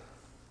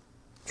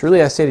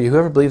 Truly I say to you,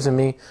 whoever believes in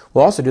me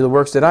will also do the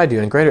works that I do,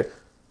 and greater.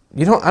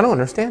 I don't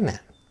understand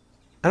that.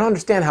 I don't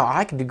understand how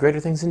I can do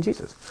greater things than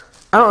Jesus.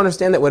 I don't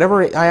understand that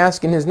whatever I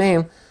ask in his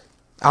name,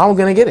 I'm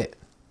going to get it.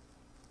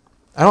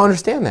 I don't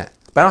understand that,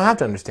 but I don't have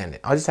to understand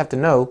it. I just have to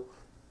know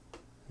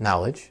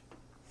knowledge.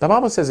 The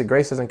Bible says that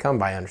grace doesn't come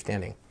by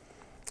understanding.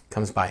 It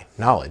comes by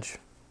knowledge,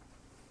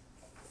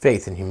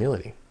 faith, and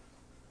humility.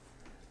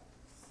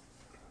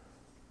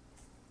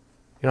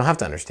 You don't have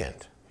to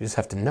understand. You just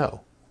have to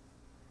know.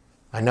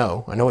 I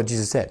know what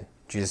Jesus said.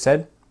 Jesus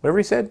said, whatever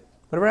he said,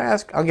 whatever I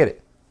ask, I'll get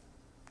it.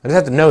 I just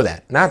have to know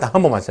that, and I have to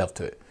humble myself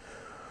to it.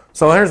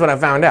 So here's what I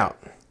found out.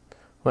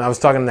 When I was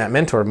talking to that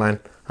mentor of mine,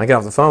 I get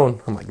off the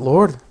phone, I'm like,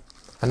 Lord,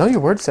 I know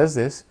your word says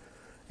this.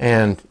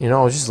 And,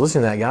 I was just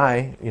listening to that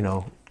guy,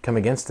 come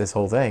against this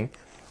whole thing.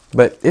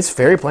 But it's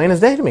very plain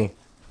as day to me.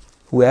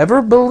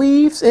 Whoever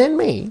believes in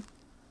me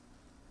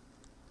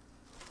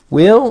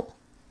will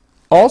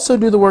also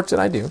do the works that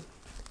I do.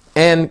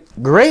 And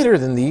greater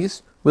than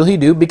these will he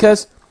do,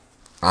 because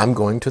I'm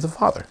going to the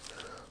Father.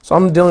 So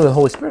I'm dealing with the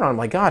Holy Spirit. I'm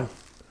like, God,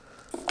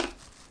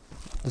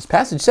 this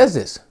passage says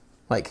this.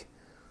 Like,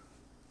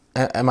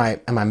 am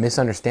I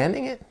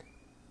misunderstanding it?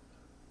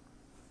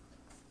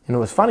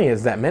 What's funny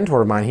is that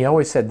mentor of mine, he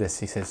always said this.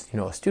 He says,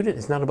 a student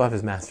is not above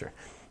his master.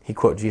 He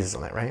quote Jesus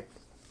on that, right?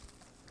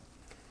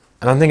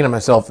 And I'm thinking to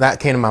myself, that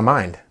came to my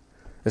mind.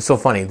 It's so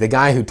funny. The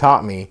guy who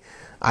taught me,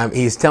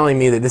 he's telling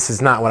me that this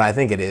is not what I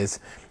think it is.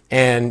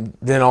 And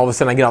then all of a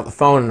sudden I get off the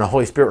phone and the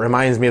Holy Spirit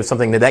reminds me of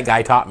something that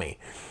guy taught me,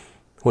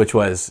 which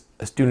was,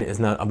 a student is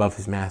not above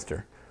his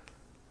master.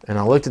 And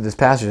I looked at this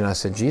passage and I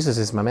said, Jesus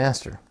is my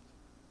master.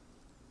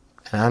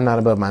 And I'm not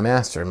above my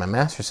master. And my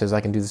master says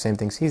I can do the same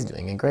things he's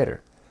doing and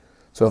greater.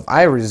 So if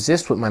I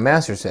resist what my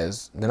master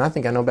says, then I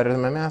think I know better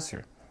than my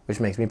master,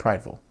 which makes me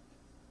prideful.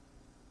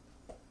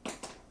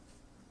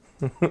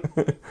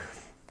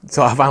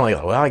 So I finally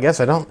go, well, I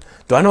guess I don't.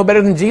 Do I know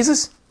better than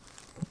Jesus?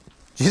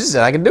 Jesus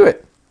said I can do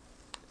it.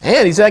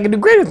 And he said I can do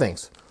greater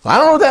things. Well, I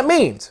don't know what that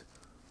means.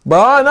 But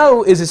all I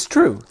know is it's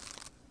true.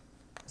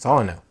 That's all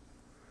I know.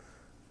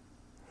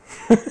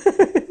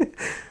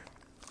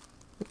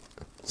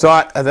 So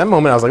at that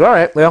moment, I was like, all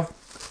right, well,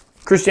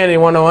 Christianity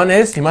 101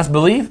 is you must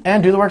believe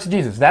and do the works of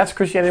Jesus. That's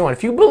Christianity 1.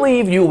 If you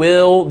believe, you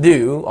will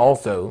do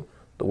also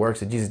the works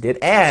that Jesus did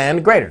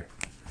and greater.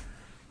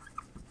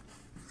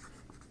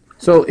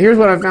 So here's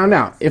what I found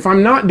out. If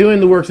I'm not doing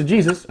the works of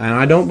Jesus, and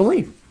I don't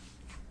believe.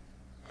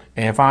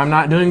 And if I'm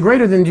not doing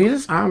greater than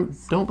Jesus, I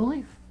don't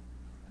believe.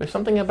 There's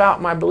something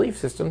about my belief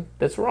system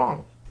that's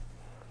wrong.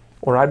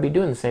 Or I'd be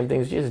doing the same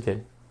things Jesus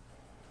did.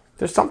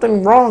 There's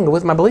something wrong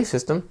with my belief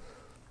system,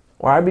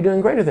 or I'd be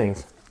doing greater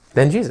things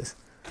than Jesus.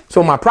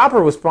 So my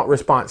proper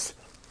response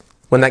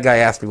when that guy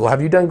asked me, well,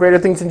 have you done greater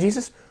things than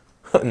Jesus?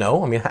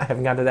 No, I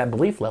haven't got to that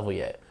belief level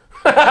yet.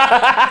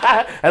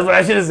 That's what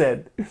I should have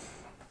said.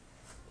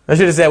 I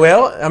should have said,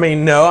 well,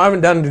 no, I haven't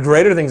done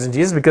greater things than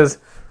Jesus because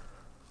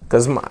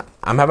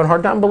I'm having a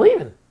hard time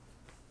believing.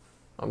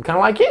 I'm kind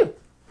of like you.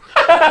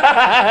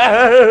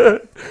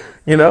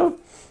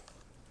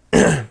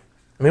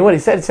 What he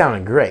said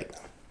sounded great.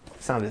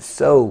 It sounded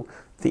so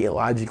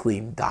theologically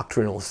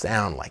doctrinal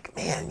sound, like,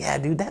 man, yeah,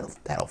 dude,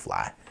 that'll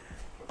fly.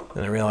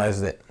 And I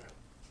realized that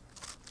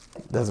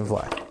it doesn't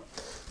fly.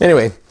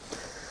 Anyway,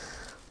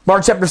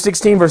 Mark chapter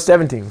 16, verse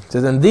 17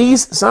 says, and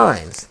these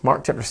signs,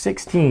 Mark chapter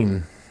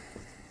 16,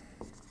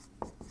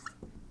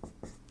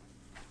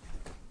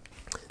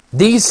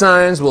 these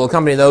signs will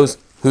accompany those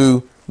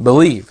who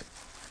believe.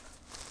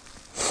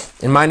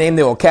 In my name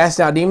they will cast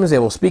out demons, they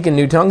will speak in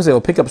new tongues, they will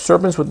pick up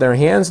serpents with their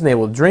hands, and they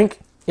will drink.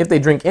 If they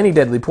drink any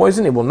deadly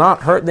poison, it will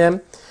not hurt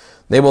them.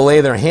 They will lay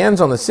their hands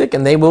on the sick,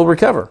 and they will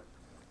recover.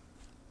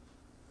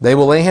 They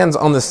will lay hands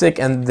on the sick,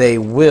 and they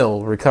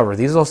will recover.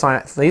 These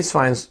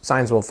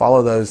signs will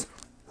follow those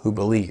who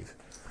believe.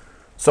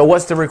 So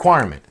what's the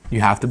requirement?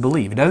 You have to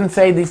believe. It doesn't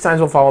say these signs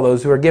will follow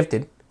those who are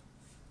gifted.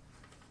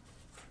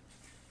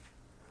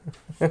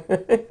 And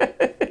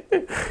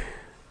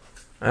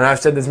I've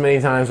said this many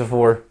times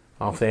before.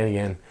 I'll say it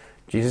again.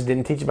 Jesus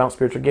didn't teach about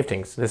spiritual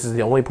giftings. This is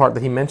the only part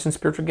that he mentions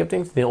spiritual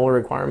giftings. The only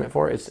requirement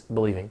for it is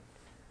believing.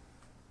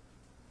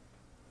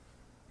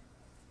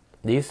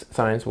 These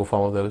signs will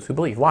follow those who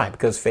believe. Why?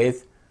 Because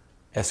faith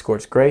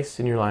escorts grace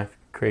in your life.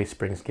 Grace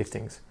brings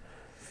giftings.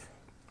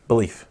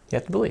 Belief. You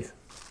have to believe.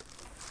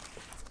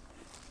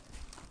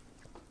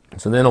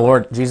 So then the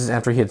Lord Jesus,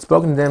 after he had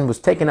spoken to them, was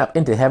taken up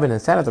into heaven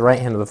and sat at the right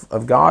hand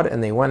of God.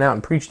 And they went out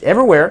and preached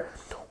everywhere,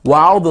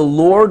 while the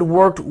Lord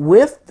worked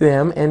with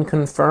them and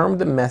confirmed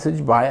the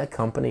message by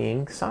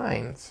accompanying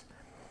signs.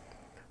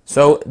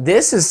 So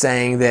this is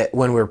saying that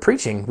when we're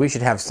preaching, we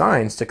should have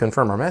signs to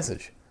confirm our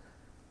message.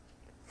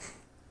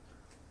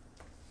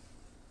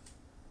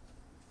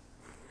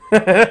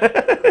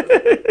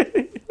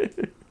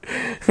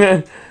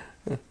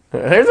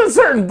 There's a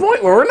certain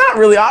point where we're not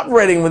really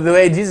operating with the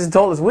way Jesus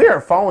told us. We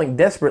are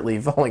desperately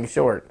falling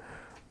short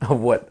of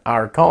what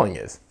our calling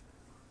is.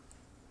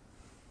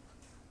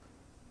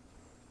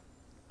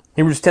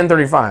 Hebrews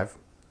 10:35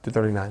 to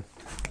 39.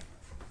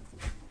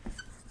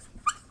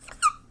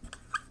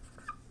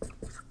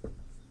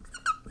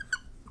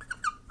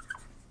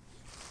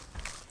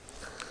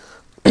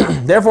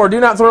 Therefore, do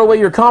not throw away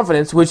your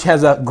confidence, which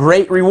has a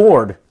great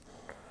reward.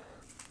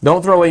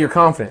 Don't throw away your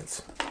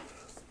confidence.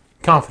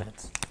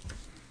 Confidence.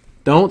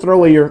 Don't throw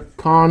away your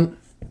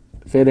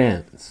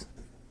confidence.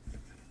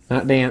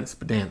 Not dance,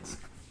 but dance.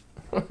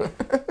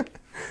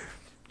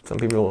 Some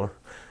people are.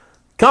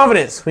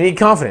 Confidence. We need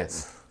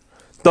confidence.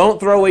 Don't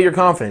throw away your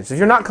confidence. If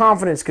you're not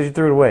confident, it's because you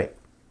threw it away.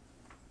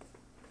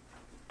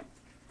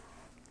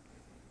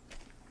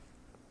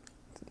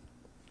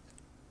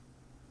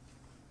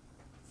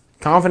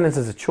 Confidence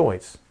is a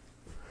choice.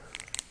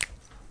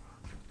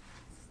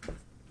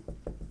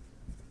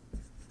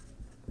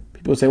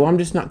 People say, well, I'm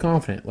just not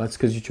confident. Well, that's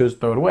because you chose to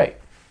throw it away.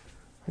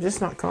 I'm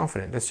just not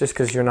confident. That's just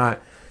because you're not.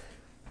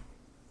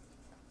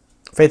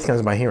 Faith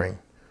comes by hearing.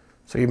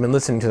 So you've been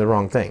listening to the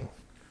wrong thing.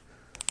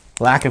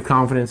 Lack of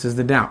confidence is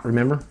the doubt,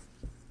 remember?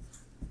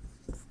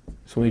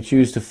 So we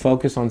choose to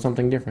focus on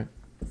something different.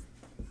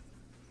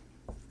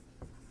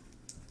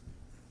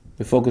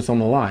 We focus on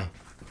the lie.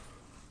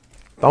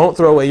 Don't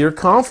throw away your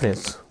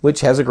confidence,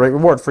 which has a great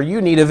reward. For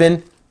you need of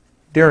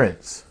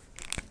endurance.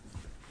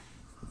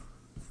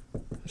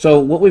 So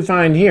what we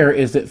find here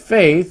is that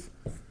faith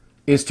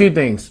is two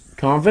things: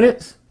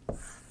 confidence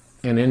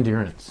and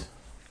endurance.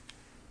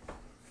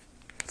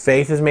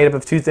 Faith is made up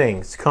of two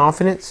things: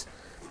 confidence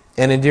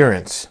and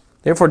endurance.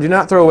 Therefore, do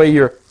not throw away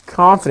your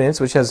confidence,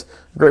 which has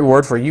a great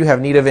reward, for you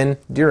have need of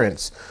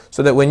endurance,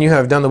 so that when you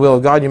have done the will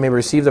of God, you may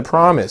receive the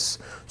promise.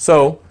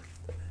 So,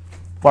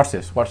 watch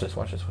this.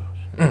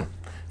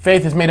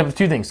 Faith is made up of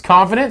two things: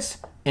 confidence,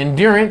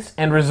 endurance,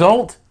 and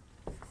result,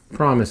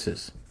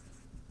 promises.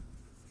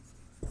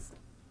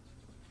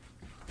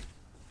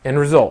 And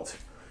result.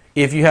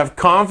 If you have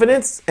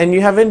confidence and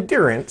you have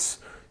endurance,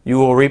 you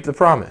will reap the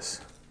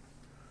promise.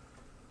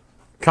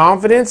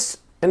 Confidence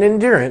and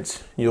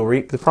endurance, you'll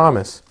reap the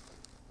promise.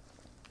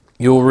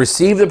 You will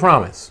receive the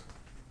promise.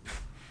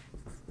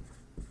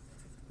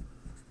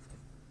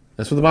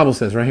 That's what the Bible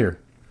says right here.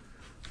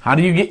 How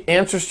do you get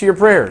answers to your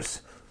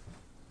prayers?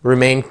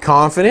 Remain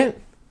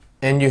confident,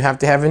 and you have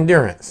to have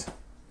endurance.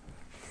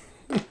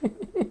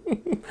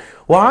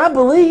 Well, I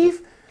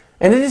believe,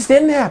 and it just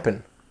didn't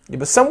happen. Yeah,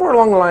 but somewhere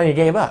along the line you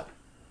gave up.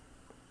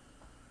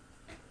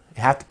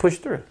 You have to push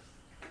through.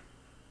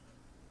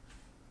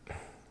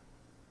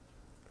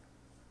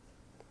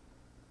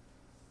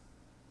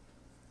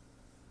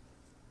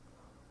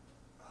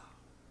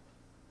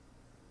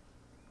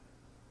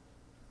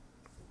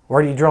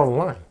 Where do you draw the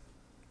line?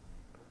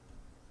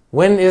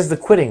 When is the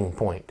quitting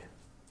point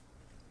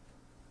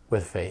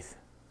with faith?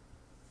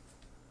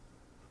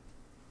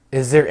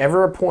 Is there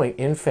ever a point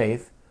in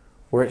faith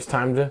where it's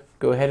time to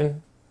go ahead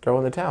and throw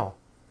in the towel?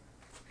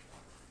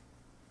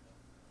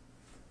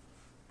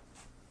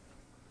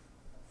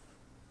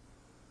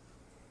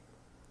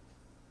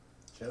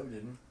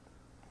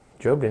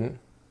 Job didn't.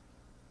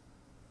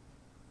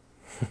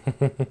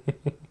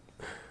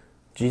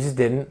 Jesus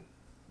didn't.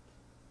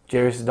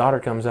 Jairus' daughter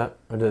comes up,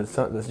 or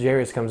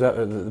Jairus comes up,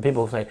 the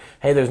people say,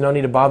 hey, there's no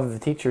need to bother the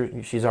teacher,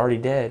 she's already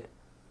dead.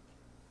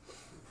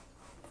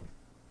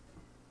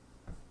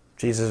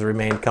 Jesus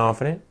remained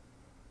confident,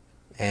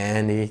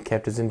 and he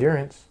kept his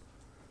endurance,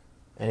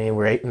 and he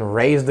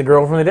raised the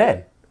girl from the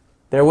dead.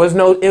 There is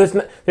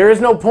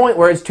no point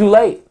where it's too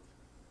late.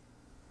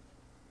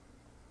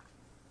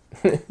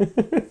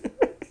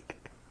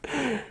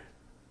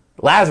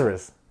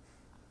 Lazarus.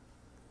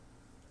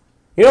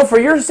 You know, for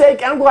your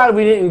sake, I'm glad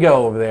we didn't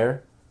go over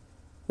there.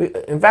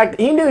 In fact,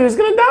 he knew he was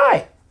going to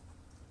die.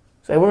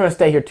 So we're going to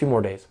stay here 2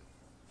 more days.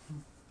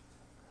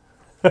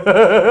 You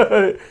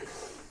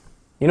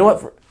know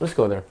what? Let's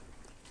go there.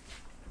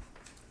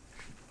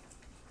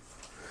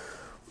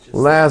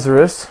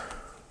 Lazarus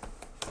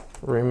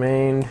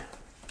remained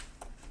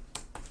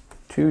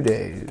 2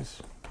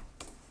 days.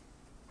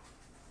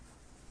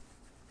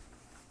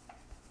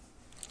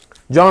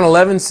 John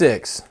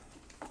 11:6.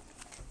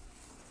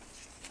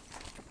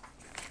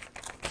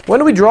 When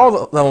do we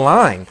draw the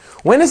line?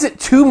 When is it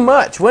too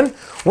much? When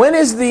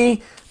is the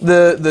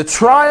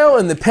trial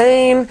and the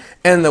pain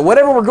and the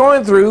whatever we're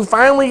going through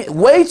finally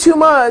way too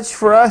much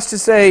for us to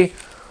say,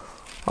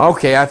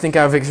 okay, I think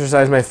I've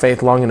exercised my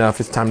faith long enough.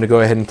 It's time to go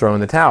ahead and throw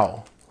in the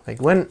towel.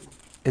 Like, when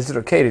is it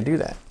okay to do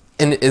that?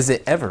 And is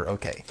it ever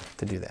okay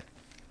to do that?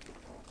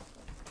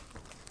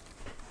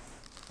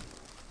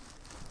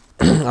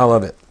 I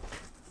love it.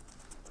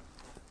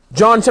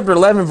 John chapter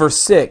 11, verse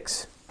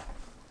 6.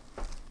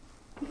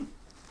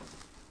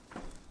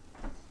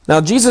 Now,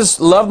 Jesus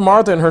loved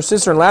Martha and her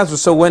sister and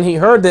Lazarus, so when he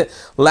heard that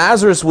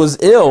Lazarus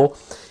was ill,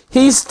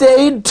 he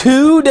stayed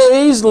 2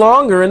 days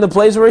longer in the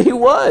place where he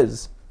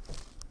was.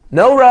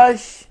 No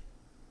rush.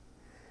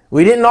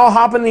 We didn't all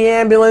hop in the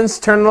ambulance,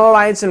 turn on the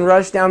lights, and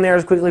rush down there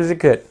as quickly as it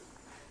could.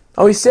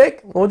 Oh, he's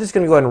sick? Well, we're just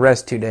going to go ahead and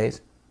rest 2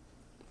 days.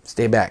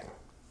 Stay back.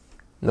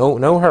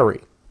 No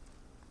hurry.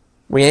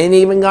 We ain't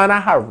even going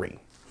to hurry.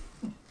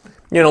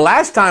 You know,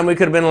 last time we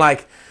could have been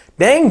like,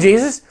 dang,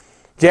 Jesus,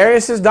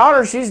 Jairus'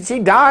 daughter, she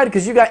died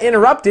because you got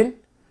interrupted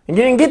and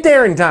you didn't get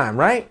there in time,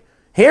 right?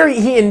 Here,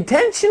 he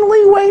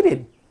intentionally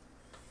waited.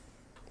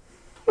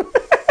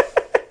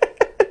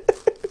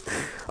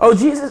 Oh,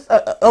 Jesus,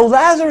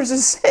 Lazarus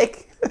is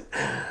sick.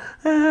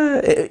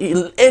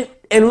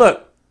 And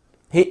look,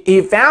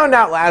 He found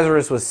out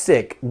Lazarus was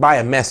sick by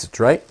a message,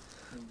 right?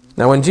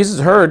 Now when Jesus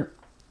heard,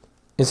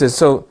 he says,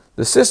 so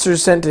the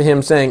sisters sent to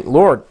him saying,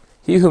 Lord,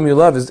 he whom you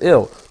love is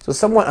ill.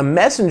 So a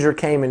messenger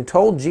came and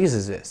told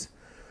Jesus this.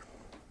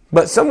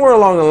 But somewhere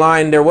along the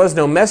line, there was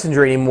no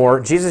messenger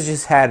anymore. Jesus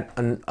just had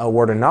a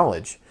word of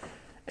knowledge.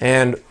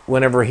 And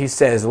whenever he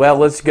says, well,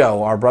 let's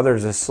go, our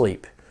brother's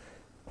asleep,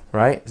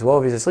 right? So, well,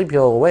 if he's asleep,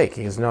 he'll awake.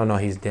 He goes, no,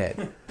 he's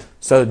dead.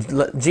 So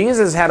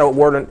Jesus had a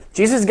word.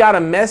 Jesus got a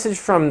message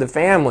from the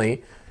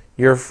family,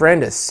 your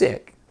friend is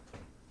sick.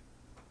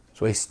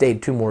 So he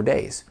stayed 2 more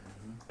days.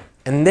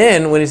 And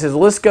then when he says,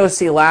 let's go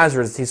see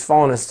Lazarus, he's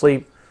fallen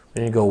asleep,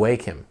 we need to go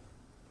wake him.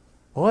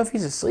 Well, if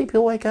he's asleep,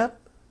 he'll wake up?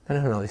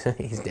 No,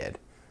 he's dead.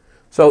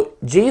 So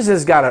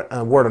Jesus got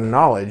a word of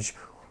knowledge.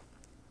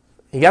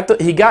 He got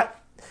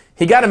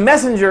a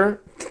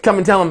messenger to come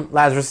and tell him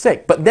Lazarus is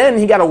sick. But then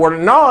he got a word of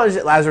knowledge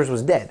that Lazarus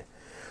was dead.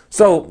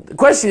 So the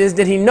question is,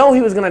 did he know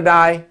he was going to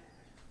die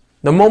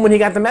the moment he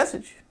got the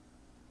message?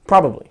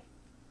 Probably.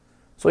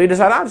 So he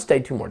decided, I'll just stay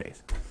 2 more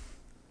days.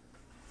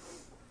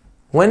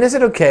 When is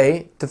it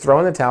okay to throw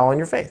in the towel on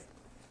your faith?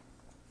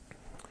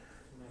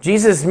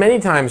 Jesus many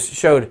times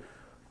showed,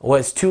 well,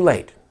 it's too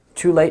late.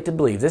 Too late to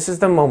believe. This is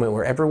the moment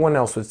where everyone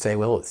else would say,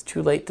 well, it's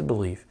too late to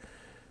believe.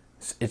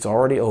 It's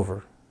already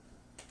over.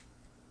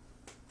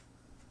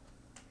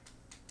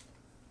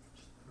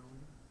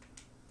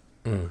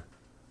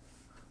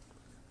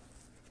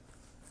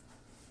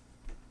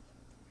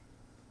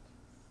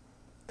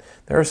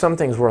 There are some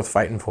things worth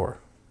fighting for,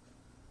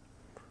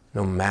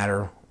 no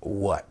matter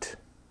what.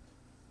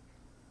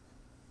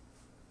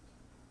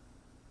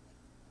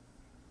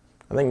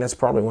 I think that's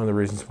probably one of the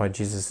reasons why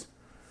Jesus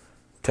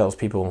tells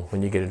people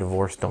when you get a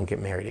divorce, don't get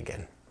married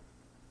again.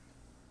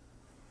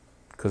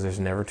 Because there's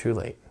never too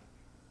late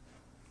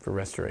for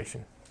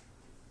restoration.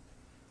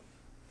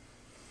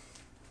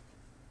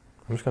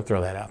 I'm just going to throw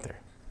that out there.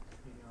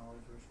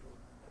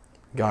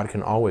 God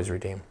can always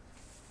redeem.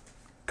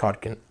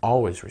 God can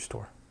always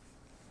restore.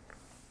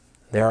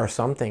 There are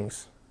some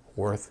things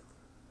worth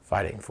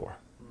fighting for.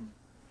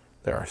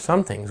 There are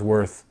some things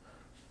worth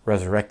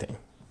resurrecting.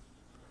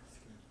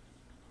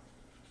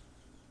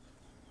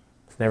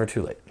 It's never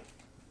too late.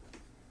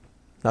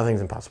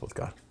 Nothing's impossible with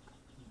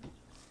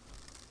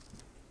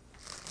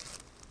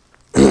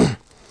God.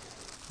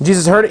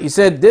 Jesus heard it. He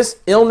said, this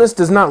illness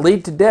does not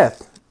lead to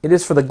death. It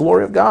is for the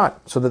glory of God,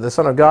 so that the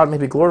Son of God may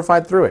be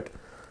glorified through it.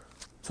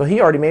 So he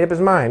already made up his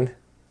mind.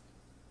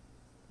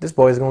 This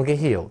boy is going to get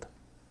healed.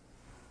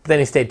 But then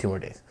he stayed 2 more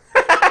days.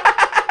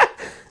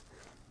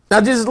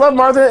 Now Jesus loved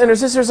Martha and her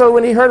sister, so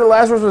when he heard that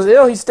Lazarus was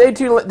ill, he stayed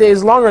 2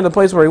 days longer in the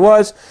place where he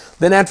was.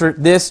 Then after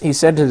this, he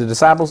said to the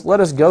disciples, let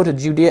us go to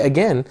Judea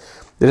again.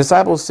 The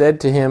disciples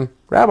said to him,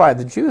 Rabbi,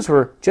 the Jews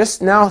were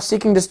just now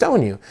seeking to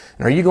stone you.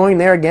 And are you going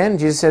there again?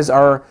 Jesus says,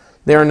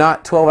 there are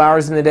not 12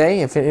 hours in the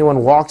day. If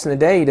anyone walks in the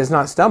day, he does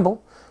not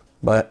stumble,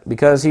 but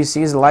because he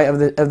sees the light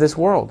of this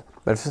world.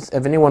 But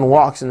if anyone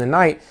walks in the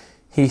night,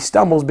 he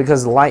stumbles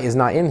because the light is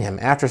not in him.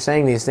 After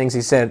saying these things,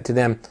 he said to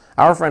them,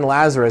 our friend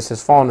Lazarus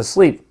has fallen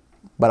asleep,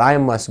 but I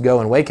must go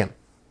and wake him.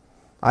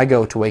 I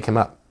go to wake him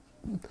up.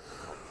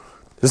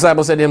 The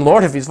disciples said to him,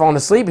 Lord, if he's fallen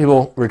asleep, he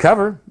will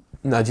recover.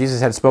 Now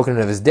Jesus had spoken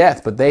of his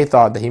death, but they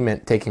thought that he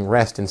meant taking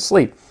rest and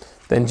sleep.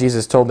 Then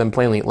Jesus told them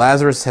plainly,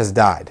 Lazarus has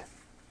died.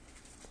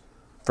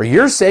 For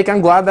your sake,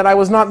 I'm glad that I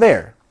was not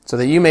there, so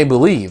that you may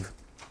believe.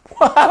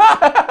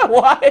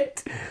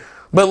 What?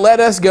 But let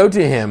us go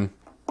to him.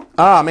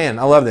 Ah, man,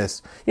 I love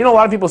this. You know, a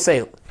lot of people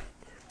say,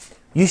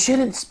 you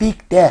shouldn't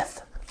speak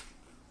death.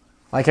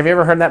 Like, have you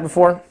ever heard that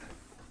before?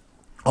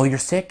 Oh, you're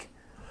sick?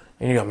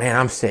 And you go, man,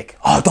 I'm sick.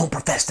 Oh, don't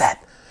profess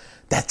that.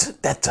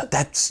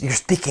 That's you're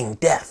speaking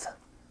death.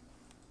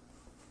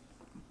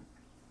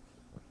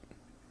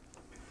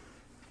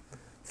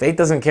 Faith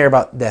doesn't care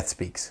about death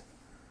speaks.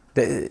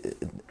 Faith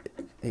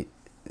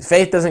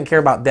doesn't care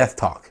about death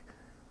talk.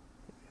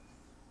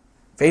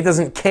 Faith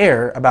doesn't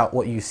care about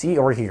what you see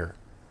or hear.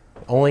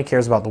 It only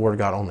cares about the Word of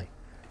God only.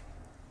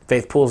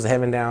 Faith pulls the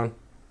heaven down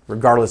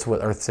regardless of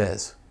what earth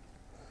says.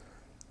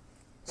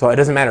 So it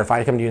doesn't matter if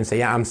I come to you and say,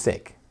 yeah, I'm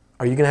sick.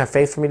 Are you going to have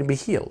faith for me to be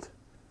healed?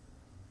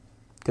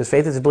 Because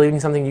faith is believing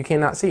something you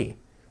cannot see.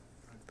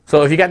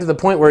 So if you got to the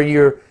point where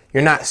you're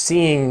not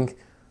seeing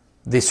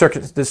the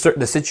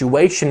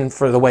situation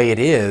for the way it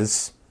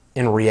is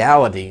in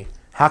reality,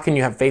 how can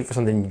you have faith for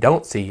something you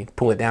don't see,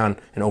 pull it down,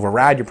 and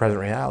override your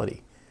present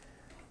reality?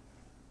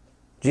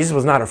 Jesus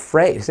was not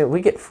afraid. See, we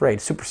get afraid,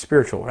 super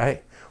spiritual,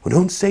 right? Well,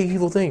 don't say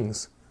evil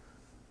things.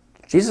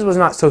 Jesus was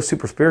not so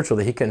super spiritual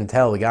that he couldn't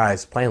tell the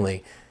guys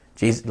plainly,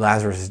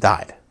 Lazarus has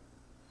died.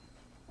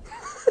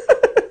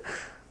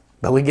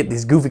 But we get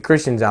these goofy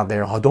Christians out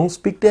there, oh, don't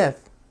speak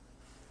death.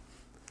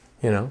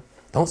 You know,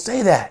 don't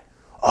say that.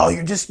 Oh,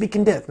 you're just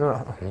speaking death.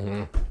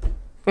 No.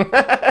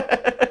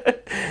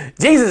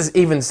 Jesus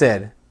even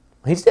said,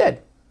 he's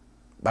dead.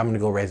 I'm going to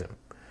go raise him.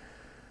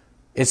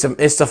 It's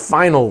the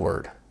final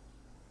word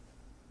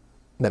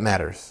that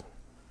matters.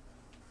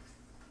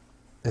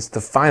 It's the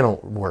final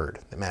word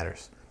that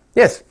matters.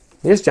 Yes,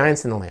 there's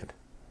giants in the land.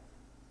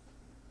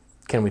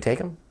 Can we take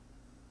them?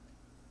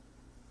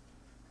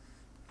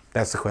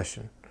 That's the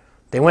question.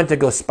 They went to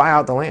go spy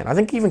out the land. I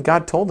think even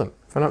God told them,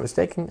 if I'm not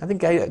mistaken. I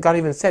think God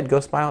even said, go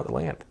spy out the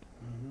land.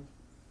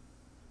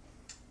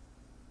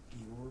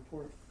 Evil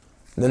report.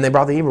 And then they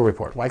brought the evil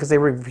report. Why? Because they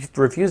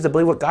refused to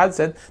believe what God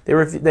said.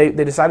 They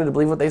decided to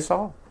believe what they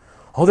saw.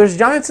 Oh, there's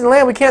giants in the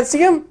land. We can't see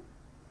them.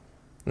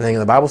 And then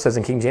the Bible says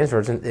in King James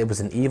Version, it was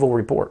an evil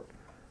report.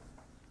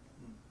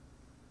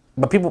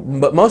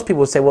 But most people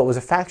would say, well, it was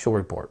a factual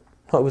report.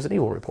 Well, it was an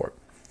evil report.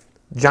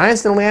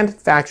 Giants in the land,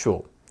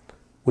 factual.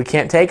 We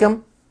can't take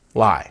them,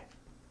 lie.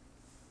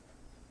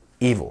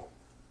 Evil.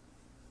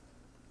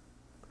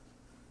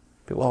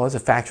 Well, it's a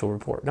factual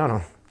report.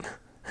 No.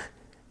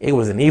 It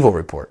was an evil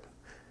report.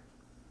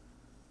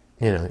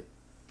 You know,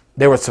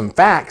 there were some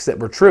facts that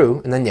were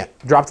true, and then you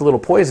dropped a little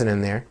poison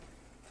in there.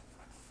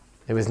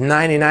 It was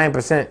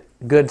 99%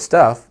 good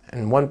stuff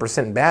and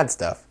 1% bad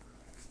stuff.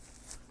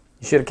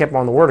 You should have kept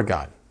on the word of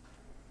God.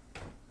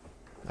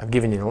 I've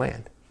given you the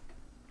land.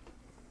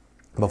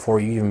 Before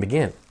you even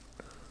begin.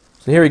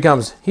 So here he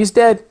comes. He's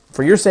dead.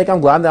 For your sake,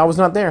 I'm glad that I was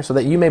not there, so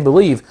that you may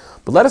believe.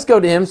 But let us go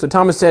to him. So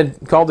Thomas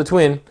called the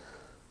twin,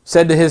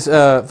 said to his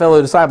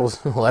fellow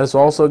disciples, let us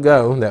also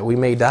go, that we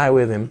may die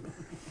with him.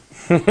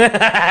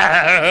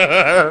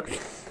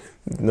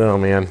 No,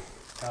 man.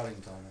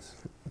 Pouting Thomas.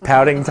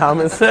 Pouting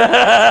Thomas.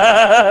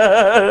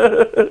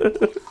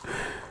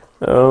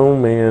 Oh,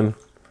 man.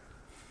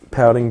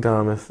 Pouting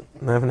Thomas.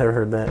 I've never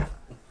heard that.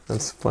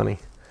 That's funny.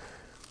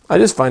 I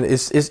just find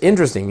it's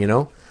interesting, you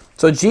know.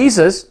 So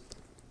Jesus,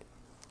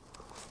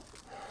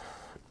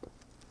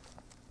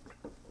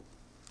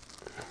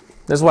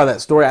 that's why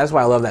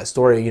I love that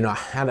story. You know, I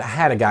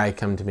had a guy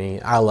come to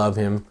me. I love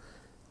him.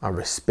 I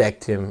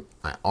respect him.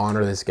 I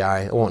honor this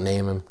guy. I won't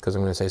name him because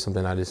I'm going to say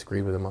something I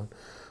disagree with him on.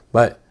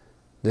 But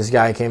this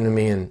guy came to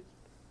me and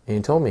he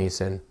told me, he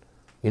said,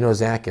 you know,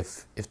 Zach,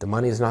 if the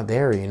money is not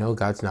there, you know,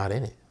 God's not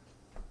in it.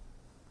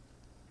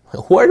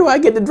 Where do I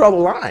get to draw the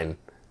line?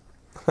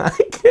 I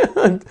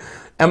can't.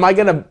 Am I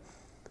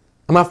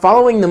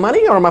following the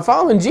money or am I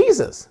following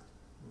Jesus?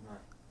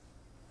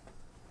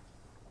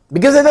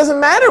 Because it doesn't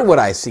matter what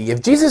I see.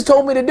 If Jesus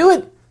told me to do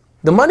it,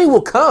 the money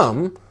will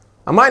come.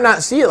 I might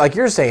not see it like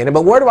you're saying,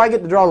 but where do I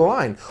get to draw the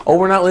line? Oh,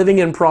 we're not living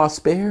in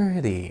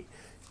prosperity.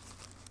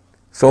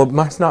 So it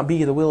must not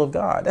be the will of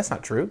God. That's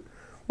not true.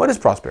 What is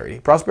prosperity?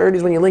 Prosperity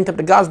is when you're linked up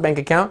to God's bank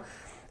account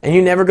and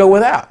you never go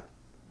without.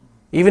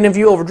 Even if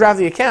you overdraft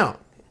the account.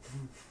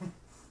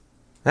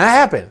 That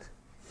happened.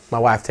 My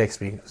wife texts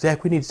me,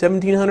 Zach, we need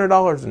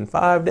 $1,700 in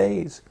 5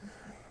 days.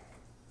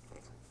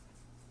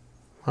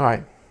 All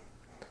right.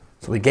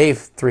 So we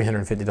gave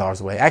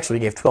 $350 away. Actually,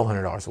 we gave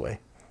 $1,200 away.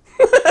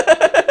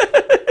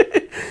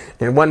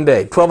 In one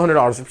day,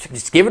 $1,200,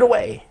 just give it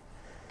away.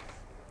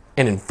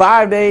 And in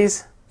 4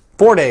 days,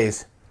 we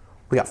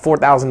got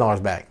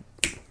 $4,000 back.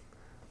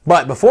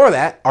 But before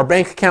that, our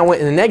bank account went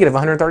in the negative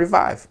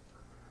 $135.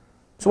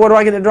 So where do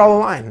I get to draw the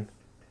line?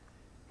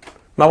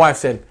 My wife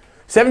said,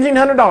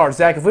 $1,700,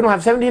 Zach. If we don't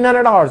have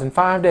 $1,700 in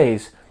 5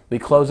 days, we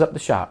close up the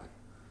shop.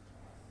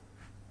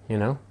 You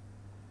know?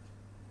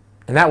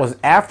 And that was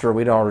after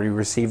we'd already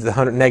received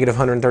the negative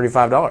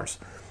 $135.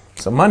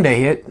 So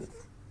Monday hit.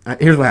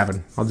 Here's what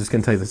happened. I'm just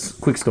going to tell you this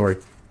quick story.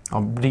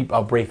 I'll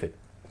brief it.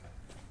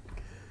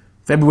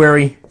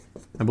 February,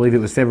 I believe it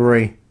was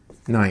February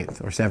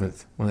 9th or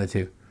 7th, one of the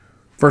two.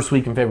 First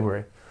week in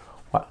February.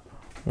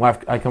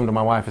 I come to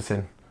my wife and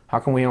said, how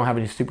come we don't have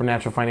any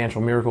supernatural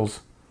financial miracles?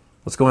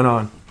 What's going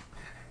on?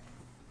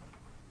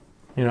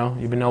 You know,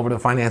 you've been over the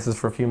finances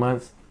for a few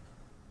months.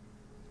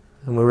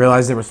 And we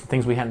realized there were some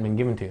things we hadn't been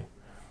given to. I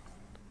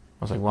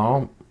was like,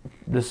 well,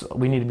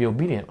 we need to be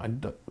obedient.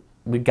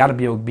 We've got to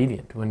be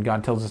obedient. When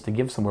God tells us to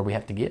give somewhere, we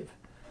have to give.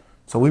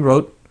 So we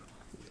wrote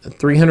a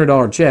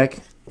 $300 check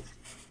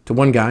to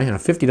one guy and a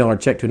 $50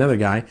 check to another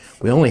guy.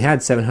 We only had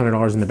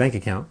 $700 in the bank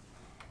account.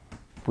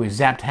 We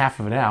zapped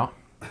half of it out.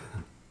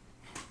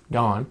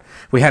 Gone.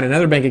 We had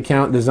another bank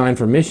account designed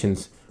for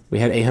missions. We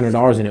had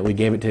 $800 in it. We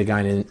gave it to a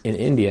guy in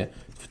India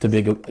to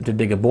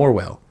dig a bore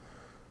well.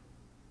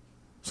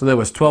 So there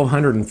was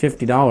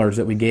 $1,250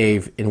 that we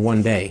gave in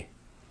one day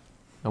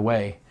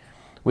away.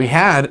 We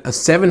had a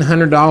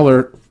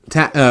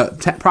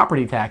 $700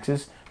 property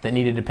taxes that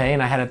needed to pay,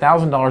 and I had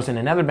 $1,000 in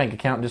another bank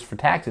account just for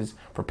taxes,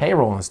 for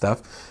payroll and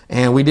stuff,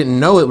 and we didn't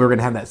know that we were going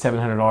to have that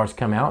 $700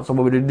 come out, so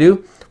what we had to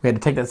do, we had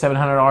to take that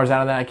 $700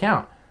 out of that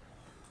account.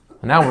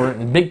 And now we're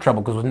in big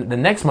trouble because the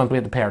next month we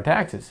have to pay our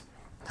taxes.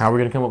 How are we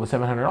going to come up with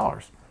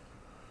 $700?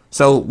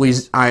 So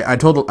I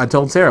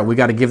told Sarah, we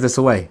got to give this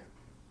away.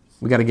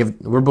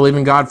 We're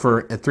believing God for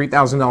a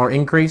 $3,000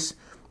 increase.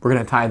 We're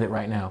going to tithe it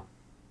right now.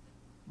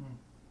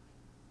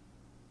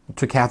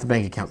 Took half the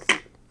bank account.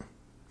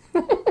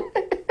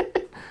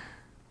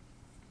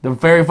 The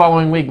very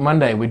following week,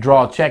 Monday, we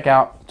draw a check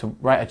out to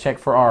write a check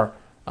for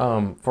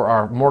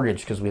our mortgage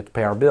because we have to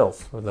pay our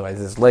bills.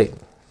 Otherwise, it's late.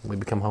 We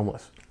become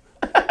homeless.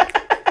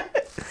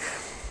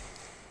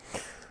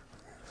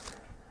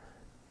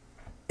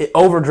 It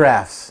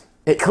overdrafts.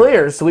 It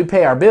clears, so we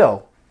pay our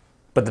bill.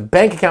 But the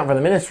bank account for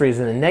the ministry is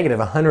in a negative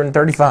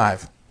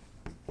 $135.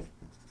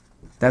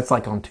 That's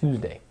like on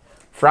Tuesday.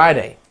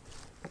 Friday,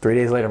 3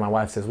 days later, my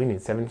wife says, we need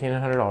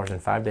 $1,700 in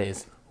 5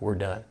 days. We're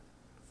done.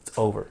 It's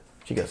over.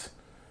 She goes,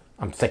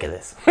 I'm sick of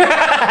this.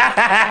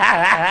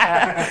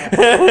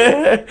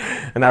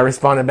 And I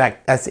responded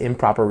back, that's the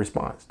improper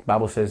response. The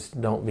Bible says,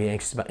 don't be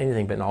anxious about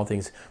anything, but in all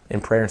things,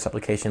 in prayer and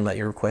supplication, let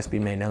your requests be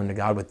made known to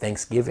God with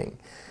thanksgiving.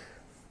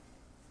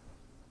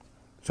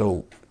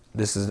 So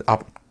this is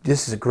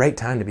a great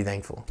time to be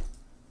thankful.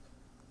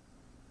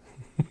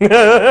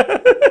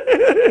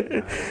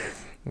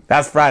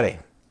 That's Friday.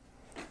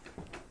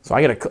 So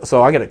I get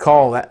a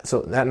call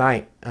that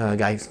night.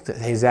 Guy,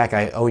 hey Zach,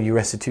 I owe you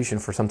restitution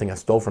for something I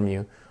stole from you.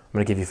 I'm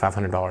gonna give you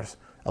 $500.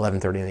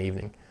 11:30 in the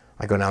evening.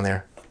 I go down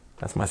there.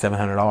 That's my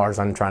 $700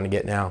 I'm trying to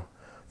get now.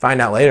 Find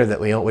out later that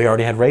we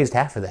already had raised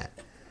half of that.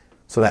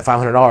 So that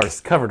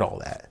 $500 covered all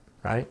that,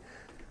 right?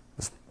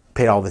 Just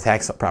paid all the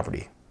tax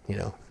property.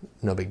 No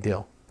big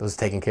deal. It was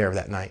taken care of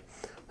that night.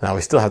 Now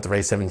we still have to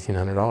raise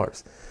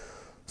 $1,700.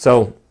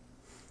 So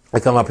I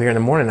come up here in the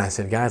morning and I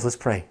said, guys, let's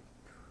pray.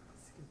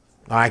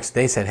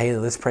 They said, hey,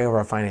 let's pray over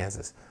our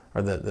finances,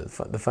 or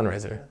the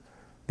fundraiser.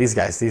 These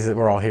guys,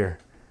 we're all here.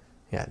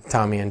 Yeah,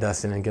 Tommy and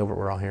Dustin and Gilbert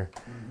were all here.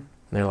 And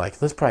they're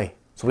like, let's pray.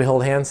 So we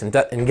hold hands, and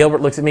Gilbert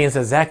looks at me and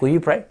says, Zach, will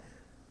you pray?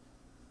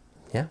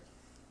 Yeah.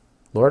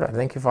 Lord, I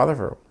thank you, Father,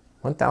 for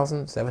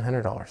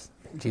 $1,700.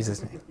 In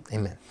Jesus' name,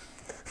 amen.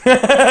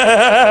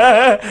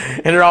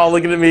 And they're all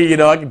looking at me,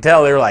 I can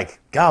tell they were like,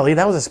 golly,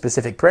 that was a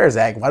specific prayer,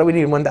 Zach. Why do we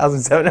need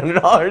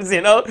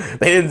 $1,700?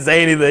 They didn't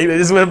say anything. They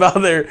just went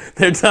about their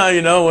time,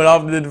 went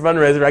off and did the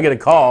fundraiser. I get a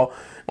call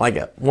like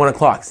at 1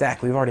 o'clock.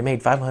 Zach, we've already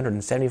made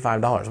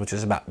 $575, which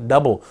is about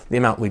double the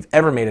amount we've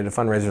ever made at a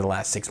fundraiser the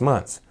last 6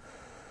 months.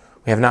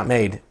 We have not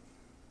made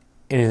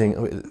anything,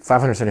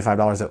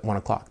 $575 at 1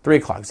 o'clock. 3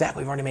 o'clock, Zach,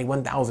 we've already made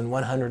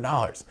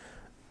 $1,100.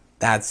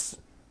 That's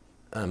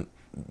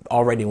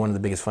already one of the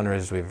biggest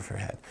fundraisers we've ever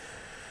had.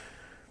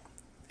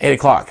 8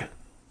 o'clock,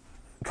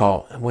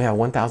 call, we have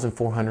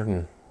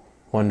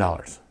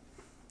 $1,401.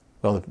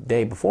 Well, the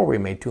day before we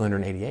made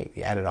 $288.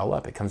 You add it all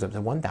up, it comes up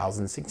to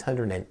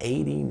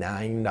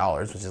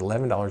 $1,689, which is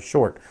 $11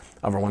 short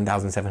of our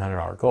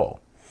 $1,700 goal.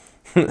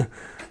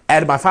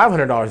 Added my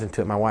 $500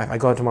 into it. I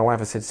go up to my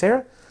wife. I said,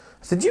 Sarah,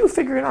 did you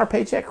figure in our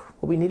paycheck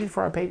what we needed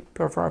for our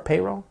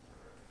payroll?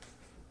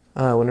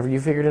 Whenever you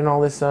figured in all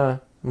this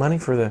money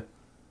for the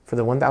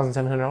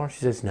 $1,700, she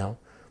says no.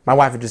 My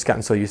wife had just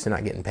gotten so used to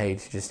not getting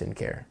paid, she just didn't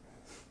care.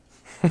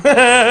 She's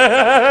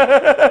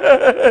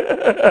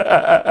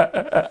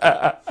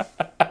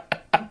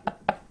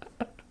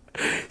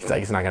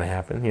like, it's not going to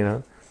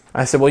happen,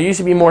 I said, well, you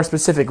should be more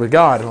specific with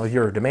God with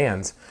your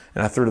demands.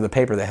 And I threw her the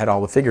paper that had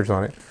all the figures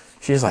on it.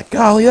 She's like,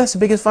 golly, that's the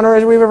biggest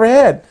fundraiser we've ever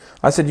had.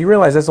 I said, you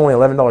realize that's only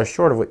 $11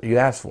 short of what you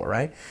asked for,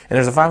 right? And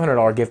there's a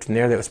 $500 gift in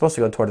there that was supposed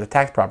to go toward the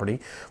tax property.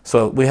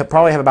 So we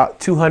probably have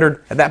about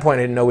 $200. At that point,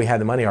 I didn't know we had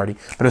the money already.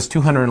 But it was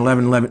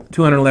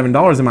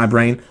 $211 in my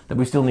brain that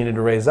we still needed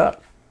to raise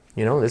up.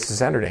 This is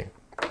Saturday.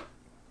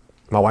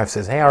 My wife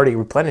says, hey, I already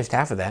replenished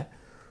half of that.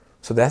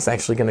 So that's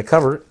actually going to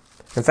cover it.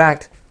 In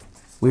fact,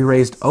 we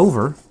raised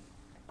over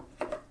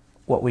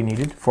what we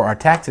needed for our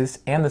taxes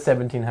and the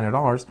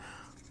 $1,700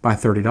 by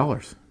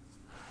 $30.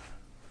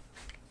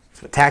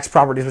 So tax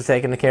properties was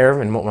taken care of,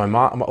 and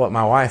what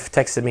my wife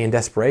texted me in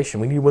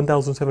desperation, we need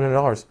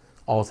 $1,700,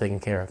 all taken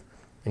care of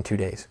in 2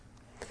 days.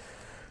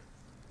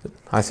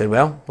 I said,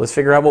 well, let's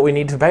figure out what we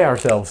need to pay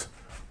ourselves.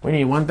 We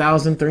need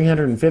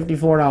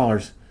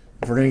 $1,354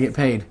 if we're going to get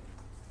paid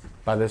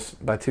by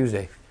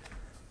Tuesday.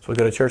 So we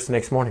go to church the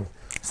next morning.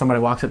 Somebody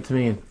walks up to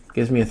me and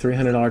gives me a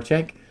 $300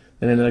 check,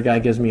 and another guy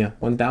gives me a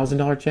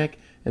 $1,000 check,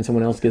 and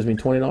someone else gives me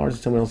 $20, and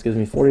someone else gives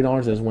me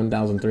 $40. That's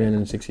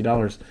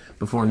 $1,360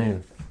 before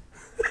noon.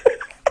 I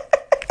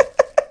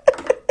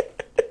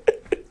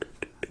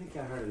think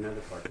I heard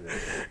another part of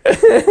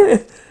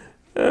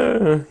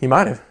that. You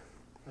might have.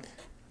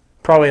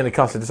 Probably in the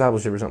cost of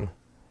discipleship or something.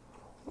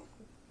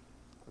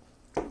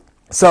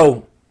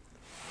 So,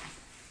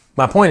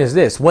 my point is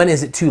this. When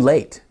is it too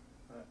late?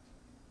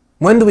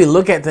 When do we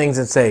look at things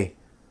and say,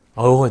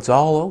 oh, it's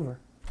all over?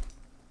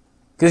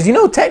 Because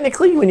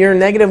technically, when you're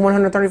negative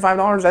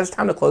 $135, that's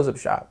time to close up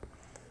shop.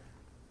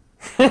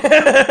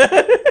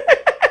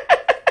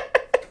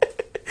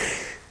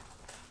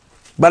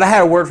 But I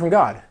had a word from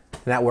God.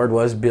 And that word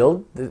was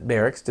build the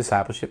Barracks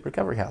Discipleship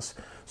Recovery House.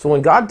 So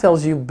when God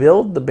tells you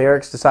build the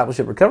Barracks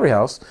Discipleship Recovery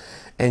House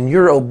and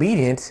you're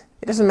obedient,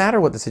 it doesn't matter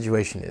what the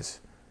situation is.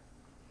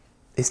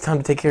 It's time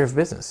to take care of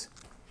business.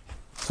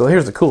 So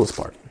here's the coolest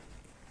part.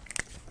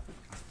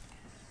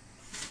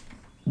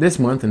 This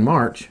month in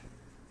March,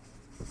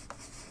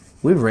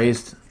 we've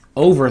raised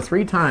over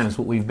 3 times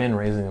what we've been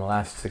raising in the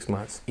last 6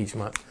 months, each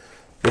month.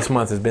 This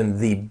month has been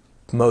the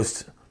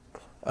most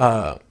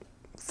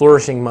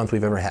flourishing month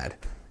we've ever had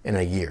in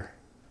a year.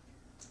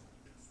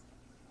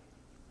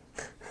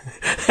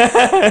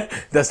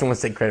 Dustin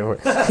wants to take credit for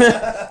it.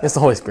 It's the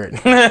Holy Spirit.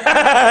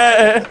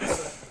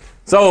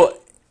 So,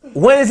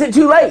 when is it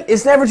too late?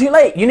 It's never too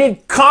late. You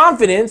need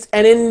confidence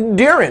and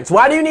endurance.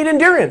 Why do you need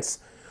endurance?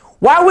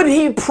 Why would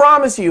he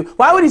promise you?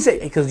 Why would he say?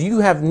 Because you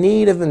have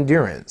need of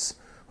endurance.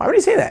 Why would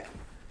he say that?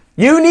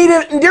 You need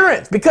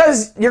endurance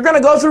because you're going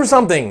to go through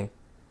something.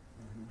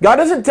 God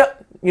doesn't tell.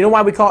 You know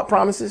why we call it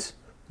promises?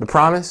 The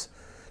promise.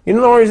 You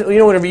know,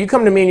 whenever you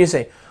come to me and you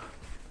say,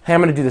 "Hey,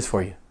 I'm going to do this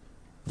for you,"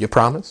 you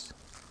promise.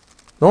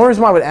 The only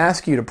reason why I would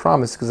ask you to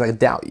promise is because I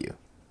doubt you.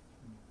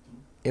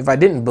 If I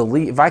didn't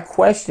believe, if I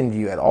questioned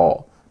you at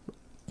all,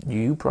 do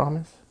you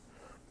promise?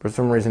 For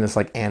some reason, it's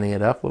like anting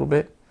it up a little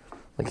bit.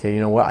 Okay,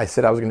 you know what? I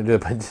said I was going to do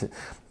it,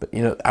 but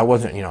you know, I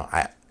wasn't. You know,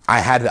 I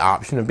had the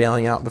option of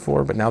bailing out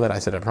before, but now that I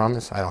said I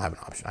promise, I don't have an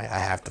option. I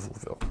have to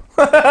fulfill.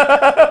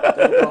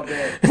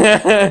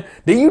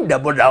 Do you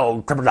double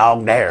dog, triple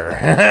dog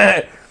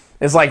dare?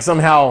 It's like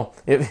somehow,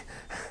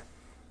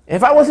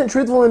 if I wasn't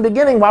truthful in the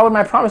beginning, why would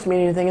my promise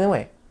mean anything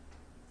anyway?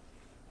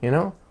 You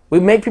know? We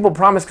make people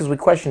promise because we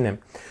question them.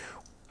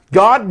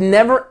 God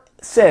never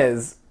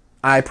says,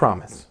 "I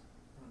promise."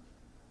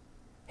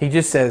 He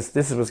just says,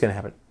 "This is what's going to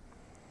happen."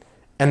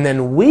 And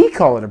then we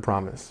call it a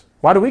promise.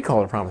 Why do we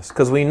call it a promise?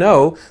 Because we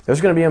know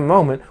there's going to be a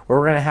moment where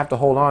we're going to have to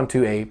hold on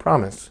to a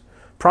promise.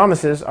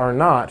 Promises are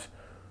not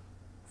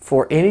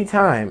for any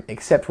time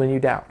except when you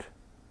doubt.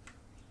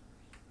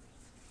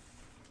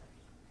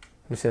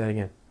 Let me say that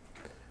again.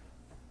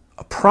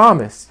 A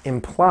promise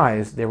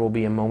implies there will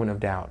be a moment of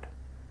doubt.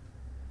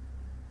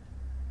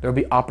 There will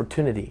be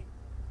opportunity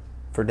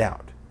for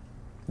doubt.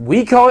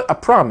 We call it a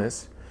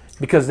promise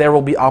because there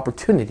will be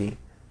opportunity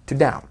to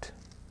doubt.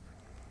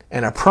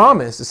 And a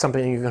promise is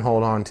something you can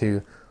hold on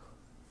to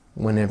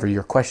whenever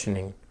you're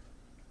questioning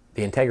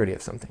the integrity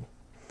of something.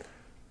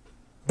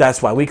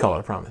 That's why we call it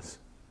a promise.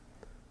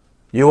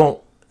 You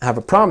won't have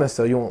a promise,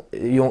 so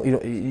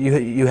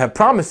you have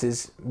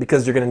promises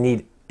because you're going to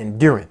need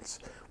endurance.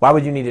 Why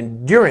would you need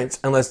endurance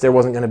unless there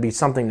wasn't going to be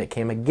something that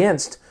came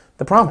against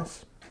the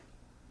promise?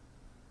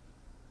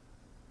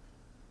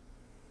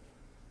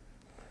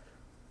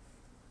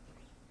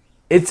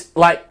 It's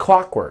like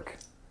clockwork.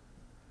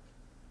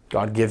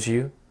 God gives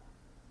you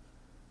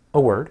a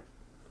word.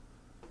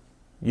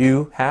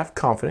 You have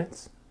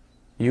confidence.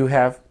 You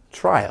have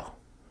trial.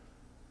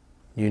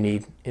 You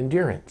need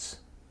endurance.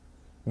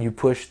 You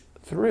push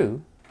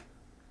through,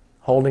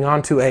 holding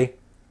on to a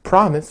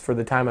promise for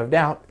the time of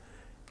doubt,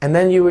 and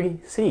then you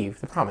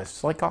receive the promise.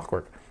 It's like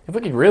clockwork. If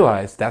we could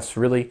realize that's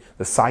really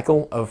the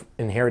cycle of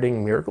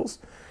inheriting miracles,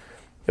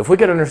 if we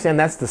could understand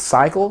that's the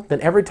cycle, then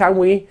every time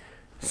we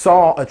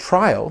saw a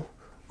trial,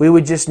 we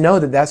would just know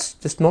that that's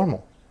just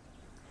normal.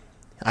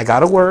 I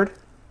got a word.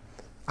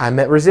 I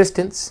met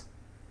resistance.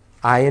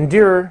 I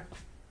endure.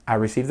 I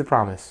receive the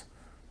promise.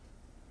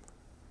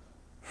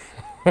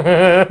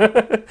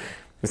 Let's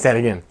say it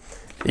again.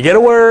 You get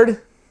a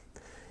word.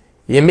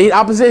 You meet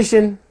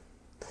opposition.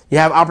 You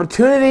have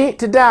opportunity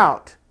to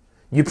doubt.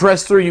 You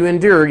press through. You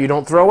endure. You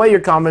don't throw away your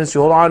confidence.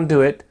 You hold on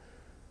to it.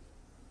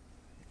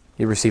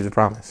 You receive the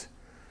promise.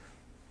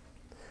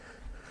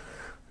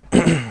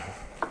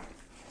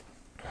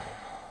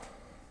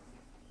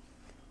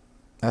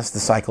 That's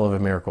the cycle of a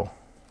miracle.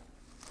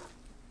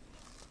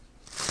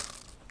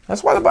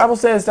 That's why the Bible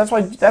says, that's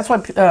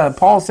why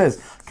Paul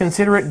says,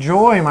 "Consider it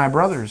joy, my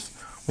brothers,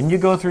 when you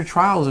go through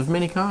trials of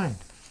many kind."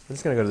 I'm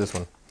just going to go to this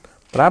one.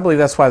 But I believe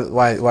that's why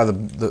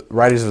the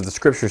writers of the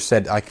Scriptures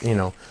said,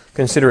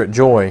 consider it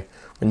joy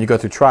when you go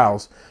through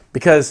trials,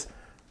 because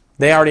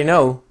they already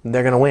know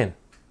they're going to win.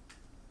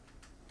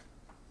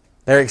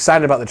 They're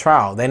excited about the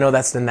trial. They know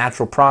that's the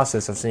natural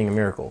process of seeing a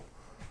miracle.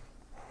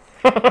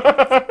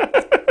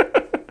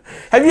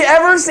 Have you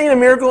ever seen a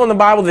miracle in the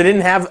Bible that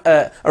didn't have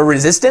a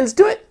resistance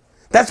to it?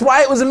 That's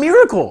why it was a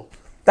miracle.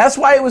 That's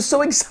why it was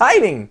so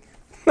exciting.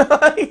 You know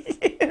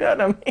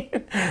what I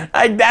mean?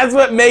 That's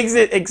what makes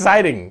it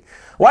exciting.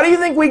 Why do you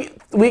think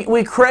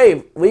we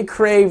crave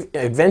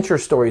adventure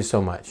stories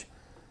so much?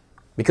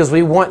 Because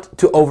we want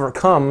to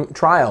overcome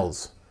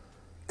trials.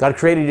 God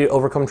created you to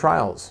overcome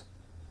trials.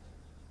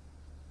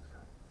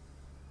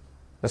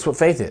 That's what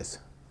faith is.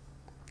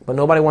 But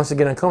nobody wants to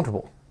get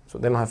uncomfortable, so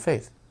they don't have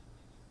faith.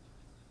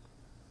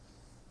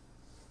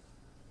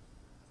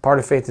 Part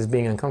of faith is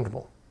being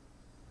uncomfortable.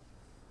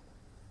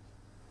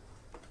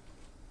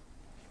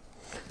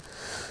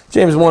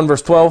 James 1,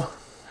 verse 12.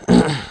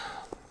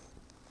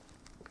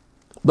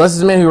 Blessed is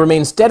the man who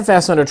remains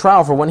steadfast under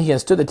trial, for when he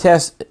has stood the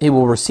test, he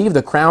will receive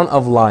the crown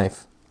of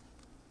life.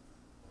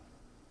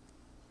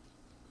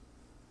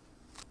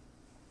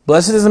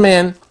 Blessed is the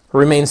man who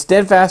remains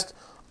steadfast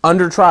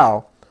under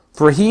trial,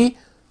 for when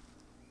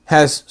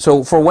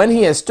he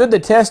has stood the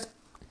test,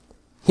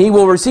 he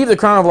will receive the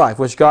crown of life,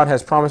 which God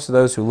has promised to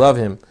those who love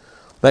him.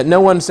 Let no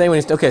one say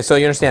when he's... Okay, so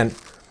you understand.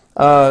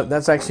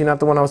 That's actually not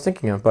the one I was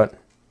thinking of, but...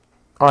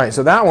 All right,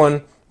 so that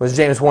one was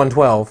James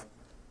 1:12.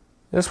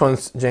 This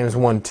one's James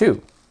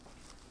 1:2.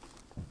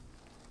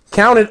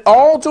 Count it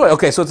all joy.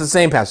 Okay, so it's the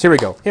same passage.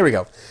 Here we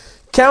go.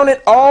 Count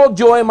it all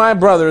joy, my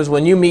brothers,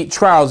 when you meet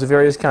trials of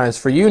various kinds,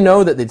 for you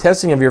know that the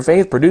testing of your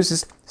faith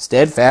produces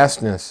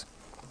steadfastness.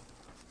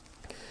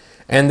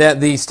 And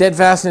that the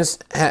steadfastness,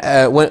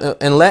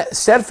 let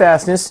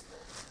steadfastness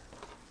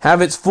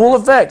have its full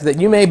effect, that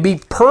you may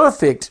be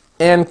perfect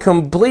and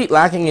complete,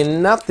 lacking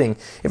in nothing.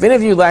 If any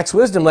of you lacks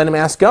wisdom, let him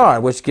ask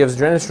God, which gives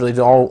generously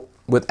to all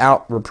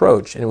without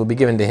reproach, and it will be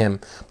given to him.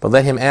 But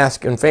let him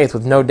ask in faith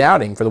with no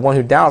doubting. For the one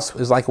who doubts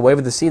is like a wave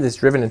of the sea that's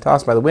driven and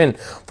tossed by the wind.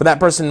 For that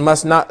person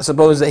must not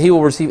suppose that he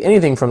will receive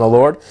anything from the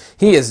Lord.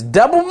 He is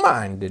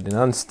double-minded and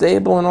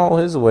unstable in all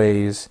his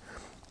ways.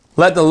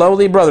 Let the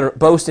lowly brother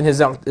boast in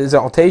his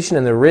exaltation,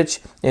 and the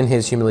rich in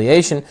his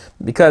humiliation,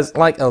 because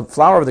like a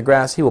flower of the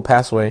grass he will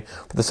pass away.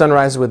 For the sun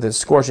rises with its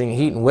scorching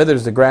heat and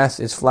withers the grass,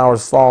 its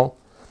flowers fall.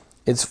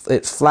 Its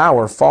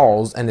flower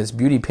falls, and its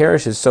beauty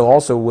perishes, so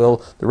also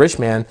will the rich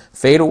man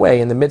fade away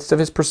in the midst of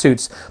his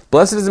pursuits.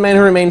 Blessed is the man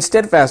who remains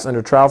steadfast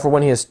under trial, for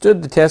when he has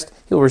stood the test,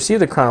 he will receive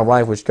the crown of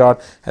life which God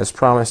has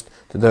promised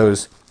to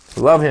those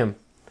who love him.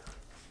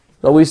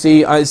 So we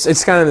see,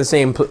 it's kind of the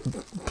same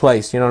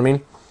place, you know what I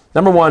mean?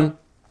 Number one,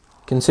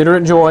 consider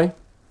it joy,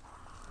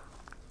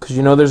 because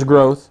you know there's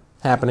growth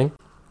happening.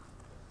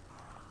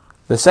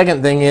 The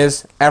second thing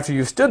is, after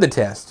you've stood the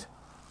test,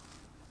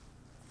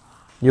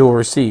 you will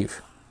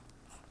receive.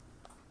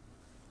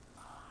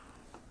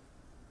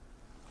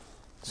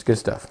 It's good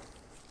stuff.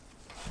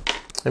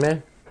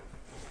 Amen.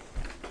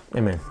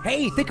 Amen.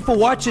 Hey, thank you for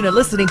watching and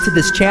listening to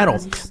this channel.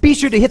 Be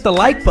sure to hit the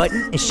like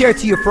button and share it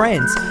to your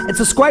friends. And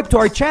subscribe to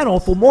our channel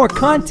for more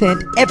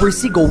content every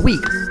single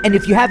week. And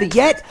if you haven't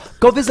yet,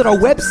 go visit our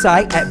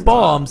website at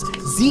bombszs.com.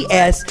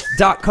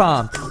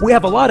 We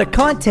have a lot of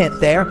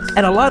content there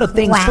and a lot of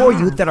things for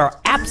you that are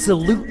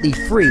absolutely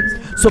free.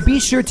 So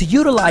be sure to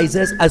utilize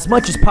us as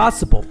much as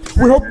possible.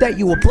 We hope that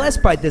you were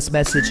blessed by this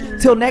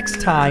message. Till next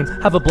time,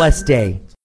 have a blessed day.